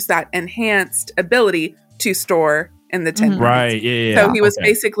then use that enhanced ability to store in the tin mines. Right, yeah. So he was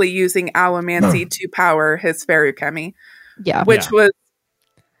basically using allomancy to power his ferrochemy. Yeah. Which was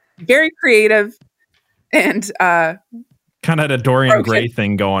very creative and kind of had a Dorian Gray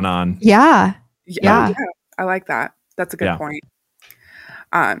thing going on. Yeah. Yeah. I like that. That's a good point.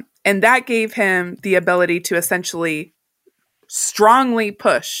 And that gave him the ability to essentially strongly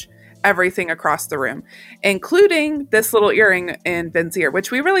push everything across the room, including this little earring in Ben's ear,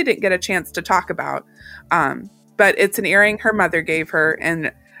 which we really didn't get a chance to talk about. But it's an earring her mother gave her,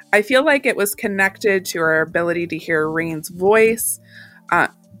 and I feel like it was connected to her ability to hear Rain's voice.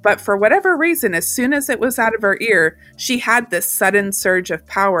 But for whatever reason, as soon as it was out of her ear, she had this sudden surge of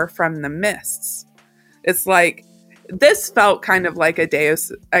power from the mists. It's like, this felt kind of like a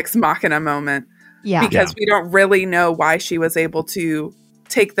Deus Ex Machina moment. Yeah. Because we don't really know why she was able to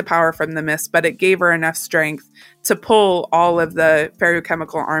take the power from the mist, but it gave her enough strength to pull all of the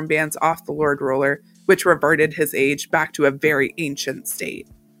ferrochemical armbands off the Lord Ruler, which reverted his age back to a very ancient state.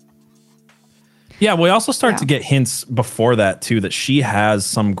 Yeah, we also start to get hints before that too, that she has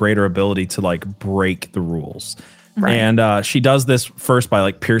some greater ability to like break the rules. Right. And she does this first by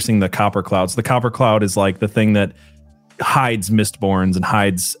like piercing the copper clouds. The copper cloud is like the thing that hides Mistborns and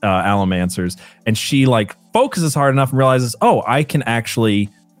hides Allomancers. And she like focuses hard enough and realizes, oh, I can actually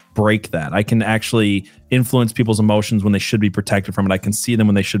break that. I can actually influence people's emotions when they should be protected from it. I can see them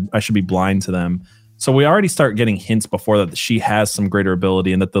when I should be blind to them. So we already start getting hints before that she has some greater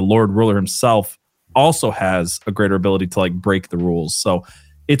ability, and that the Lord Ruler himself also has a greater ability to like break the rules. So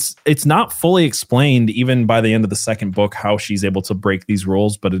it's not fully explained even by the end of the second book how she's able to break these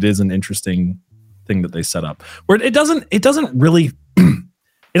rules, but it is an interesting thing that they set up where it doesn't really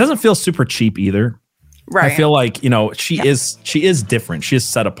it doesn't feel super cheap either. Right. I feel like, you know, she is different. She is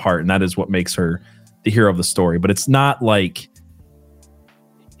set apart, and that is what makes her the hero of the story. But it's not like,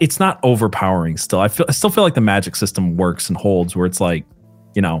 it's not overpowering still. I still feel like the magic system works and holds, where it's like,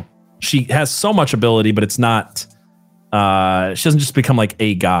 you know, she has so much ability, but it's not, she doesn't just become like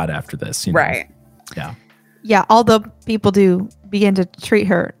a god after this. You know? Right. Yeah. Yeah. Although people do begin to treat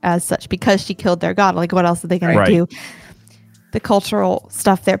her as such because she killed their god. Like, what else are they going to do? The cultural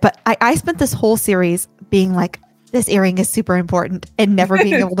stuff there. But I spent this whole series being like, this earring is super important, and never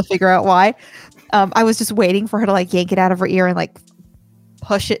being able to figure out why. I was just waiting for her to like yank it out of her ear and like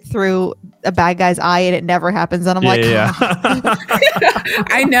push it through a bad guy's eye, and it never happens. And I'm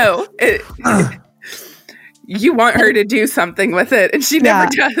I know. You want her to do something with it, and she never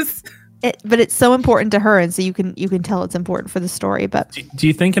does. But it's so important to her, and so you can tell it's important for the story. But do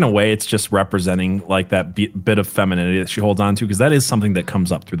you think in a way it's just representing like that bit of femininity that she holds on to? Because that is something that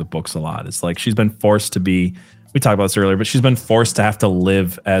comes up through the books a lot. It's like she's been forced to be, we talked about this earlier, but she's been forced to have to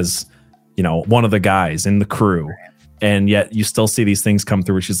live as, you know, one of the guys in the crew. And yet you still see these things come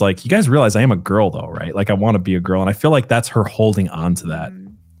through where she's like, you guys realize I am a girl though, right? Like I want to be a girl. And I feel like that's her holding on to that.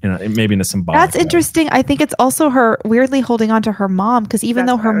 You know, maybe in a symbolic That's way. interesting. I think it's also her weirdly holding on to her mom, because even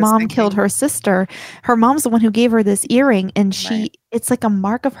though her mom killed her sister, her mom's the one who gave her this earring, and it's like a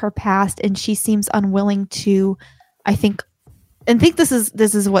mark of her past, and she seems unwilling to, I think this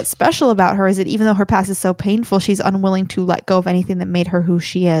is what's special about her, is that even though her past is so painful, she's unwilling to let go of anything that made her who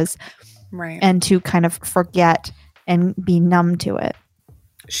she is. Right. And to kind of forget and be numb to it.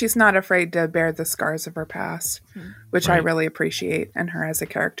 She's not afraid to bear the scars of her past, which I really appreciate in her as a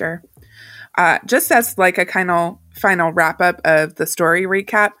character. Just as like a kind of final wrap up of the story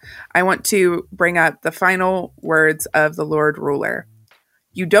recap, I want to bring up the final words of the Lord Ruler.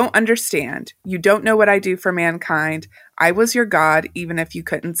 You don't understand. You don't know what I do for mankind. I was your God, even if you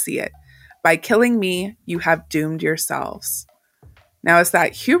couldn't see it. By killing me, you have doomed yourselves. Now, is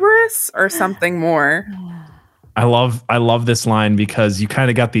that hubris or something more? I love this line, because you kind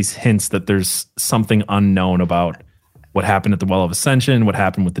of got these hints that there's something unknown about what happened at the Well of Ascension, what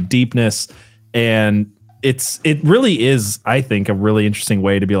happened with the deepness. And it really is, I think, a really interesting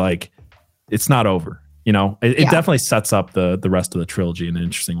way to be like, it's not over. You know, it definitely sets up the rest of the trilogy in an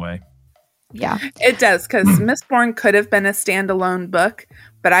interesting way. Yeah, it does, because Mistborn could have been a standalone book,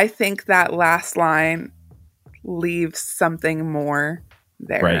 but I think that last line leaves something more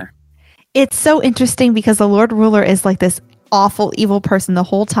there. Right. It's so interesting because the Lord Ruler is like this awful, evil person the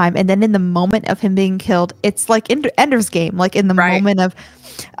whole time. And then in the moment of him being killed, it's like Ender's Game. Like in the moment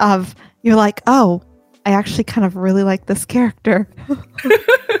of you're like, oh, I actually kind of really like this character.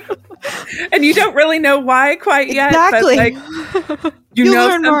 And you don't really know why quite yet. Exactly. But like, you know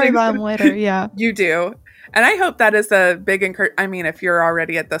learn more about him later. Yeah. You do. And I hope that is a big encouragement. I mean, if you're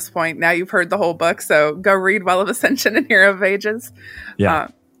already at this point, now you've heard the whole book. So go read Well of Ascension and Hero of Ages. Yeah.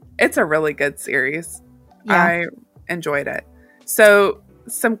 It's a really good series. Yeah. I enjoyed it. So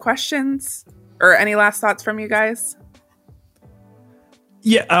some questions or any last thoughts from you guys?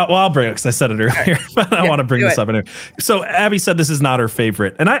 Yeah, well, I'll bring it because I said it earlier, but I want to bring this up anyway. So Abby said this is not her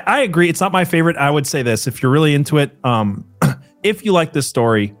favorite. And I agree. It's not my favorite. I would say this. If you're really into it, if you like this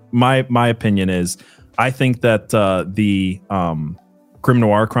story, my opinion is I think that the Grim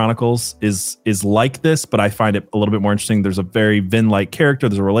Noir Chronicles is like this, but I find it a little bit more interesting. There's a very Vin-like character.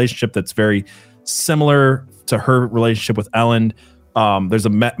 There's a relationship that's very similar to her relationship with Ellen. There's a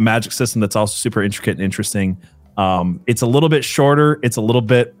magic system that's also super intricate and interesting. It's a little bit shorter. It's a little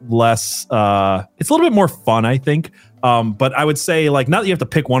bit less. It's a little bit more fun, I think. But I would say, like, not that you have to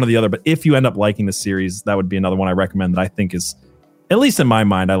pick one or the other, but if you end up liking the series, that would be another one I recommend that I think is, at least in my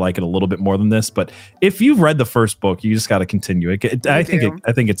mind, I like it a little bit more than this. But if you've read the first book, you just got to continue it. I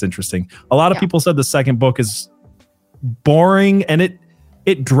think it's interesting. A lot of people said the second book is boring and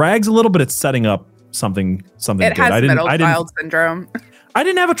it drags a little, but it's setting up something good. It has middle child syndrome. I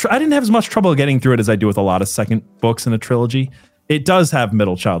didn't have as much trouble getting through it as I do with a lot of second books in a trilogy. It does have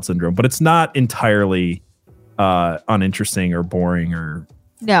middle child syndrome, but it's not entirely uninteresting or boring or.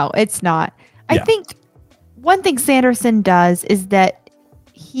 No, it's not. I think one thing Sanderson does is that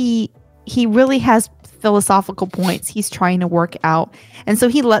he really has philosophical points he's trying to work out. And so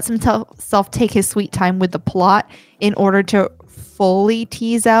he lets himself take his sweet time with the plot in order to fully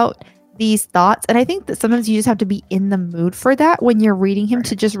tease out these thoughts. And I think that sometimes you just have to be in the mood for that when you're reading him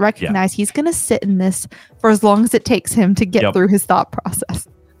to just recognize he's going to sit in this for as long as it takes him to get through his thought process.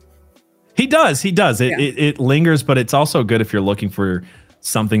 He does. It lingers, but it's also good if you're looking for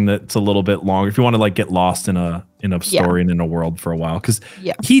something that's a little bit longer. If you want to like get lost in a story and in a world for a while, because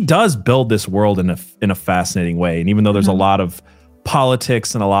he does build this world in a fascinating way. And even though there's a lot of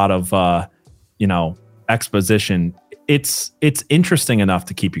politics and a lot of exposition, it's interesting enough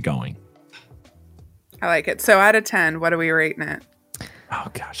to keep you going. I like it. So out of 10, what are we rating it? Oh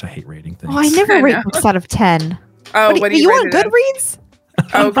gosh, I hate rating things. Oh, I never rate books out of 10. Oh, what do you on Goodreads?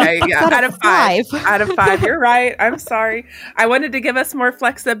 Okay, yeah, out of 5. Out of 5, you're right. I'm sorry. I wanted to give us more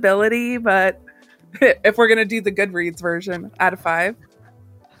flexibility, but if we're gonna do the Goodreads version, out of 5.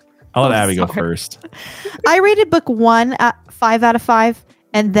 I'll let Abby go first. I rated book 1 at 5 out of 5,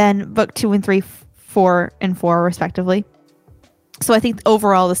 and then book 2 and 3, 4 and 4 respectively. So I think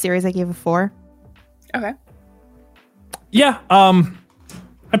overall the series I gave a 4. Okay. Yeah,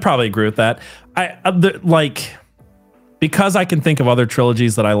 I'd probably agree with that. Because I can think of other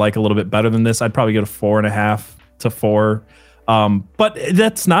trilogies that I like a little bit better than this, I'd probably go to 4.5 to 4. But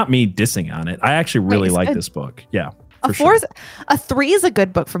that's not me dissing on it. I actually really like this book. Yeah. A 3 is a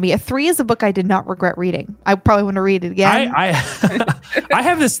good book for me. A 3 is a book I did not regret reading. I probably want to read it again. I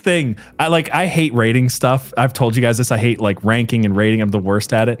have this thing. I hate rating stuff. I've told you guys this. I hate like ranking and rating. I'm the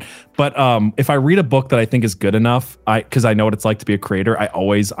worst at it. But if I read a book that I think is good enough, because I know what it's like to be a creator, I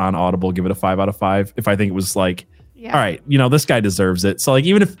always on Audible give it a 5 out of 5. If I think it was like, all right, this guy deserves it. So like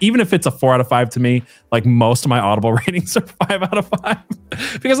even if it's a 4 out of 5 to me, like most of my Audible ratings are 5 out of 5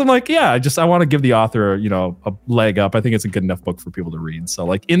 because I'm like, I want to give the author a leg up. I think it's a good enough book for people to read. So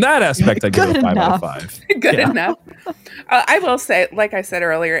like in that aspect, I give it a 5 out of 5. Good enough. I will say, like I said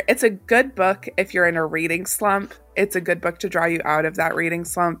earlier, it's a good book if you're in a reading slump. It's a good book to draw you out of that reading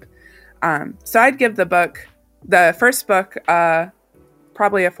slump. So I'd give the first book,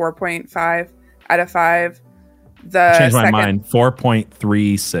 probably a 4.5 out of 5. Changed my mind.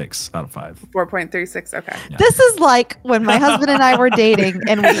 4.36 out of 5. 4.36. Okay. Yeah. This is like when my husband and I were dating,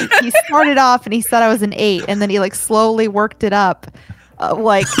 and he started off and he said I was an 8, and then he like slowly worked it up.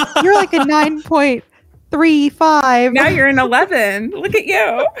 You're like a 9.35. Now you're an 11. Look at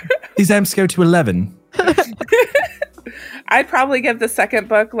you. These amps go to 11. I'd probably give the second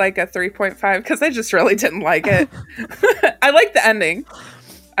book like a 3.5 because I just really didn't like it. I like the ending.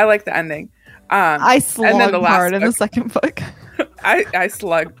 I slugged hard in the second book. I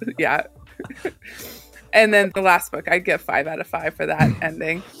slugged, yeah. And then the last book, I'd give 5 out of 5 for that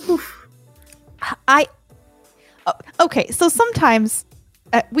ending. Okay, so sometimes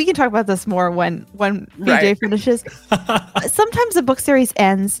we can talk about this more when BJ finishes. Sometimes a book series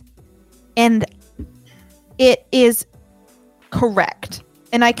ends, and it is correct,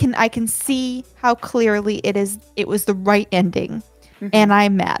 and I can see how clearly it was the right ending. And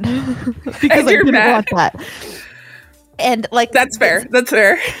I'm mad because I didn't want that. And like that's fair. That's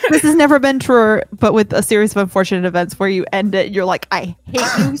fair. This has never been true, but with a series of unfortunate events where you end it, you're like, I hate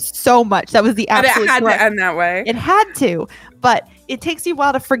you so much. That was the absolute. But it had to end that way. It had to, but it takes you a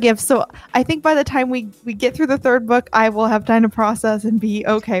while to forgive. So I think by the time we get through the third book, I will have time to process and be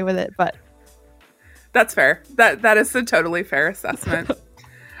okay with it. But that's fair. That is a totally fair assessment.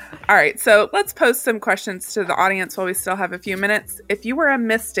 All right, so let's post some questions to the audience while we still have a few minutes. If you were a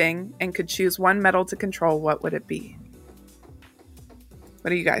misting and could choose one metal to control, what would it be? What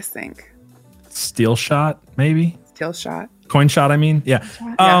do you guys think? Steel shot, maybe? Steel shot. Coin shot, I mean. Yeah.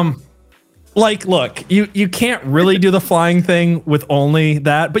 Like, look, you can't really do the flying thing with only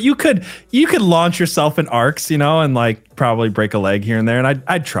that, but you could launch yourself in arcs, and like probably break a leg here and there, and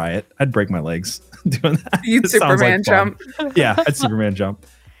I'd try it. I'd break my legs doing that. You'd Superman jump. Yeah, I'd Superman jump.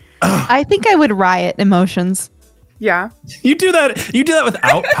 I think I would riot emotions. Yeah. You do that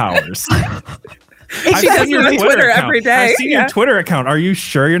without powers. She does it on Twitter every day. I've seen your Twitter account. Are you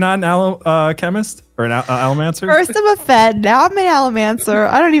sure you're not an alchemist or an allomancer? First I'm a Fed, now I'm an allomancer.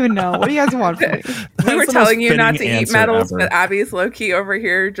 I don't even know. What do you guys want from me? We were telling you not to eat metals, but Abby's low-key over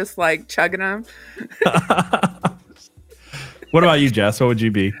here just like chugging them. What about you, Jess? What would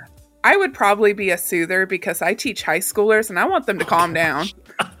you be? I would probably be a soother because I teach high schoolers and I want them to calm down.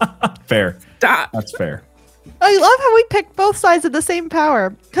 Fair. Stop. That's fair. I love how we picked both sides of the same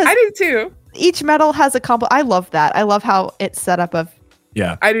power. I do too. Each metal has a I love that. I love how it's set up of.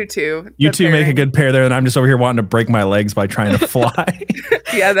 Yeah. I do too. You two make a good pair there, and I'm just over here wanting to break my legs by trying to fly.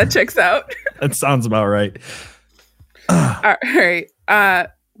 Yeah, that checks out. That sounds about right. All right.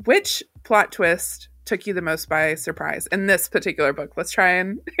 Which plot twist took you the most by surprise in this particular book? Let's try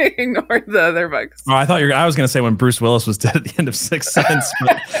and ignore the other books. Oh, I was going to say when Bruce Willis was dead at the end of Sixth Sense.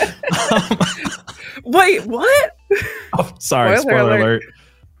 But, wait, what? Oh, sorry. Spoiler alert.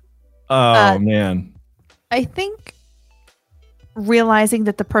 Oh, man. I think realizing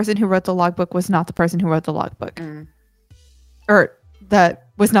that the person who wrote the logbook was not the person who wrote the logbook. Or that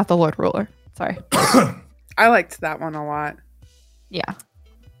was not the Lord Ruler. Sorry. I liked that one a lot. Yeah.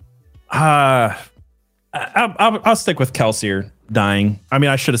 I'll stick with Kelsier dying. I mean,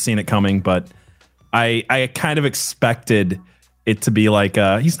 I should have seen it coming, but I kind of expected it to be like,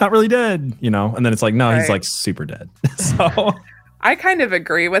 he's not really dead, and then it's like, no, he's like super dead. So I kind of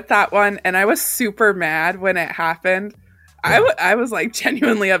agree with that one. And I was super mad when it happened. I was like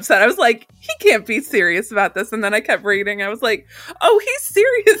genuinely upset. I was like, he can't be serious about this. And then I kept reading. I was like, oh, he's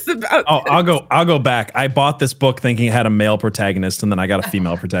serious about this. I'll go back. I bought this book thinking it had a male protagonist, and then I got a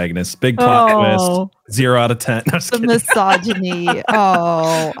female protagonist. Big plot twist. 0 out of 10. No, the misogyny.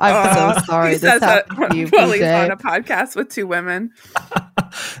 Oh, I'm so sorry. He says that while he's on a podcast with 2 women.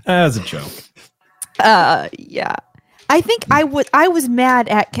 That was a joke. Yeah. I think I was mad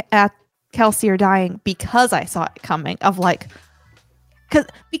at Kelsier dying because I saw it coming of like,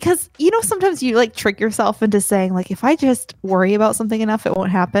 because sometimes you like trick yourself into saying like, if I just worry about something enough, it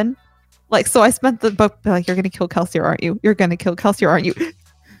won't happen. Like, so I spent the book like, you're going to kill Kelsier, aren't you? You're going to kill Kelsier, aren't you?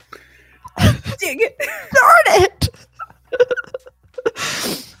 Dang it. Darn it.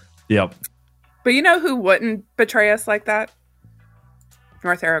 Yep. But you know who wouldn't betray us like that?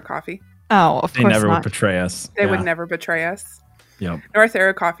 North Arrow Coffee. Oh, of course They never not. would betray us. They would never betray us. Yep. North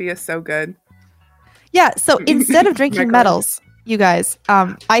Arrow Coffee is so good. Yeah. So instead of drinking metals, you guys,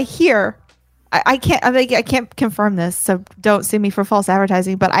 I can't confirm this, so don't sue me for false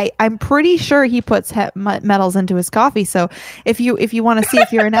advertising. But I'm pretty sure he puts metals into his coffee. So if you want to see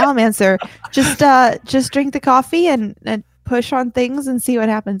if you're an allomancer, just drink the coffee and push on things and see what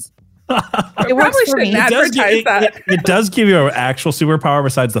happens. It works for me. It does give you an actual superpower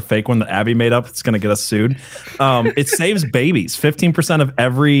besides the fake one that Abby made up. It's going to get us sued. It saves babies. 15% of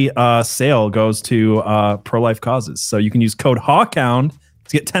every sale goes to pro-life causes. So you can use code HAWKHOUND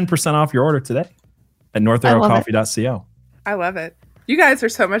to get 10% off your order today at northarrowcoffee.co. I love it. You guys are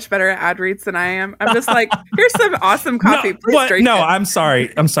so much better at ad reads than I am. I'm just like, here's some awesome coffee. Please drink it. I'm sorry,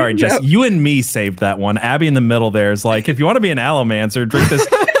 Jess. No. You and me saved that one. Abby in the middle there is like, if you want to be an allomancer, drink this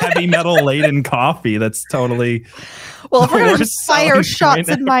heavy metal laden coffee. That's totally. Well, if we're going to fire shots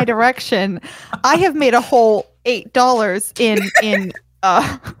in my direction, I have made a whole $8 in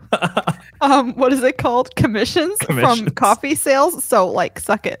what is it called? Commissions from coffee sales. So like,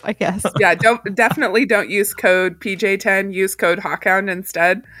 suck it, I guess. Yeah, definitely don't use code PJ10. Use code Hawkhound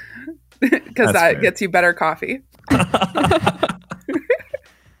instead, because that gets you better coffee.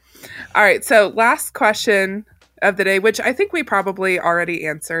 All right. So last question of the day, which I think we probably already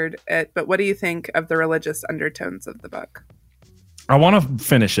answered it, but what do you think of the religious undertones of the book? I want to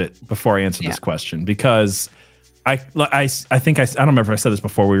finish it before I answer this question, because I think I don't remember if I said this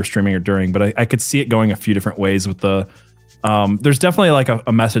before we were streaming or during, but I could see it going a few different ways with the there's definitely like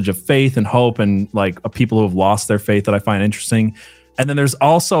a message of faith and hope and like people who have lost their faith that I find interesting. And then there's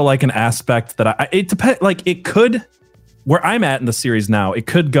also like an aspect that it depends, like it could, where I'm at in the series now, it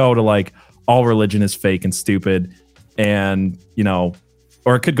could go to like all religion is fake and stupid, and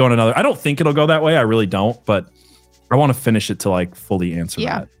or it could go in another. I don't think it'll go that way. I really don't, but I want to finish it to like fully answer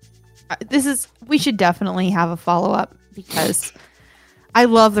that. We should definitely have a follow-up, because I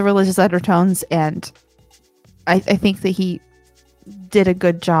love the religious undertones, and I think that he did a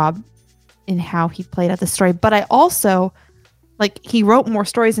good job in how he played out the story. But I also like he wrote more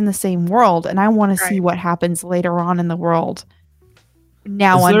stories in the same world, and I want to see Right. what happens later on in the world.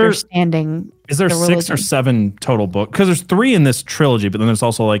 Now understanding. Is there the 6 or religion. 7 total books? Because there's 3 in this trilogy, but then there's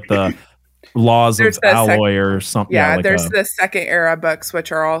also like the Laws There's of the Alloy or something. Yeah, like there's the second era books,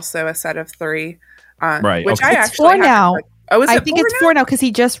 which are also a set of 3. Right, Which okay. I It's actually 4 haven't now. read. Oh, is I it think 4 it's now? 4 now because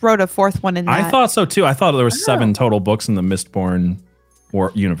he just wrote a 4th one in that. I thought so too. I thought there was 7 Oh. total books in the Mistborn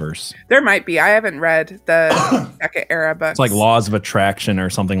universe. There might be. I haven't read the second era books. It's like Laws of Attraction or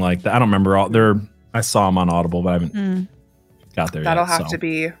something like that. I don't remember all. I saw them on Audible, but I haven't got there That'll yet. have to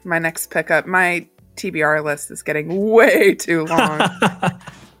be my next pickup. My TBR list is getting way too long.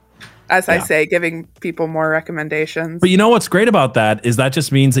 As I say, giving people more recommendations. But you know what's great about that is that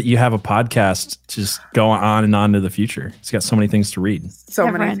just means that you have a podcast just going on and on to the future. It's got so many things to read. So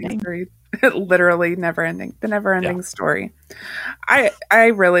Never many ending. things to read. Literally never ending. The never ending story. I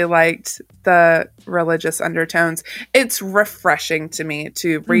really liked the religious undertones. It's refreshing to me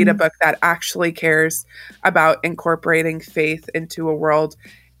to read a book that actually cares about incorporating faith into a world.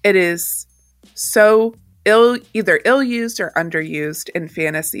 It is so either ill-used or underused in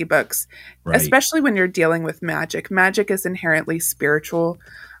fantasy books, especially when you're dealing with magic. Magic is inherently spiritual,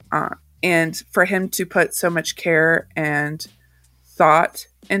 and for him to put so much care and thought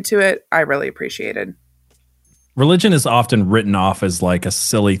into it, I really appreciated. Religion is often written off as like a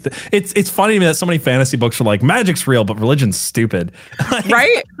silly thing. It's funny to me that so many fantasy books are like magic's real, but religion's stupid.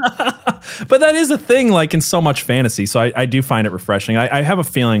 Right? But that is a thing like in so much fantasy. So I do find it refreshing. I have a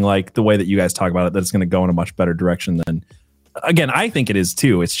feeling like the way that you guys talk about it, that it's going to go in a much better direction than, again, I think it is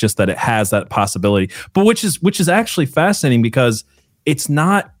too. It's just that it has that possibility, but which is actually fascinating because it's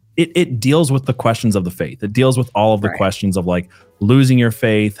not, it deals with the questions of the faith. It deals with all of the questions of like losing your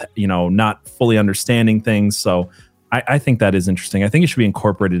faith, not fully understanding things. So I think that is interesting. I think it should be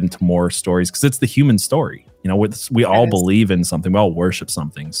incorporated into more stories because it's the human story. We all believe in something. We all worship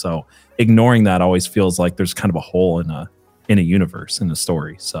something. So ignoring that always feels like there's kind of a hole in a universe, in a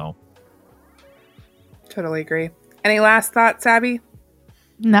story. So Totally agree. Any last thoughts, Abby?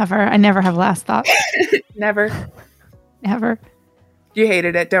 Never. I never have last thoughts. Never. You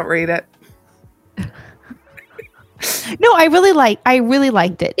hated it. Don't read it. No, I really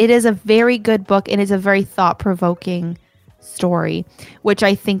liked it. It is a very good book. It is a very thought-provoking story, which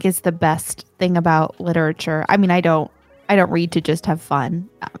I think is the best thing about literature. I mean, I don't read to just have fun.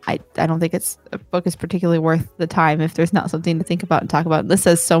 I don't think a book is particularly worth the time if there's not something to think about and talk about. This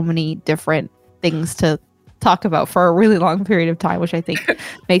has so many different things to talk about for a really long period of time, which I think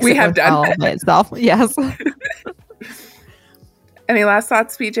makes it worthwhile by itself. Yes. Any last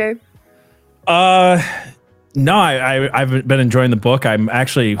thoughts, BJ? No, I've been enjoying the book. I'm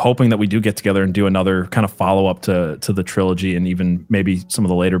actually hoping that we do get together and do another kind of follow up to the trilogy and even maybe some of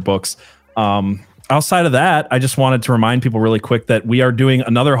the later books. Outside of that, I just wanted to remind people really quick that we are doing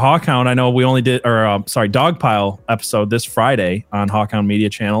another Hawkhound. I know we only did, Dogpile episode this Friday on Hawkhound Media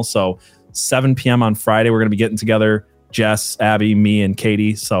Channel. So 7 p.m. on Friday, we're going to be getting together, Jess, Abby, me, and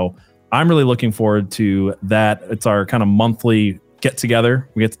Katie. So I'm really looking forward to that. It's our kind of monthly get together.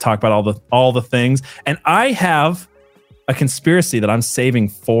 We get to talk about all the things. And I have a conspiracy that I'm saving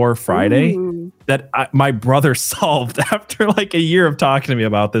for Friday that my brother solved after like a year of talking to me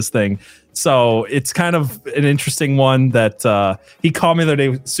about this thing. So it's kind of an interesting one that he called me the other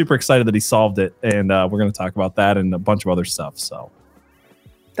day, super excited that he solved it. And we're going to talk about that and a bunch of other stuff. So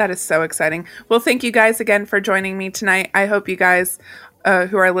that is so exciting. Well, thank you guys again for joining me tonight. I hope you guys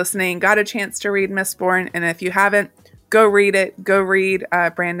who are listening got a chance to read Mistborn. And if you haven't, go read it. Go read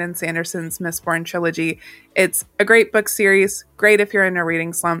Brandon Sanderson's Mistborn trilogy. It's a great book series. Great if you're in a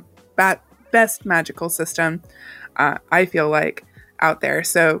reading slump. Best magical system, I feel like, out there.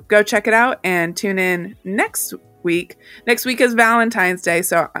 So go check it out and tune in next week. Next week is Valentine's Day,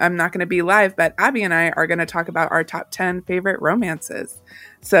 so I'm not going to be live, but Abby and I are going to talk about our top 10 favorite romances.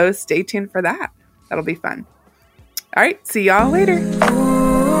 So stay tuned for that. That'll be fun. All right. See y'all later.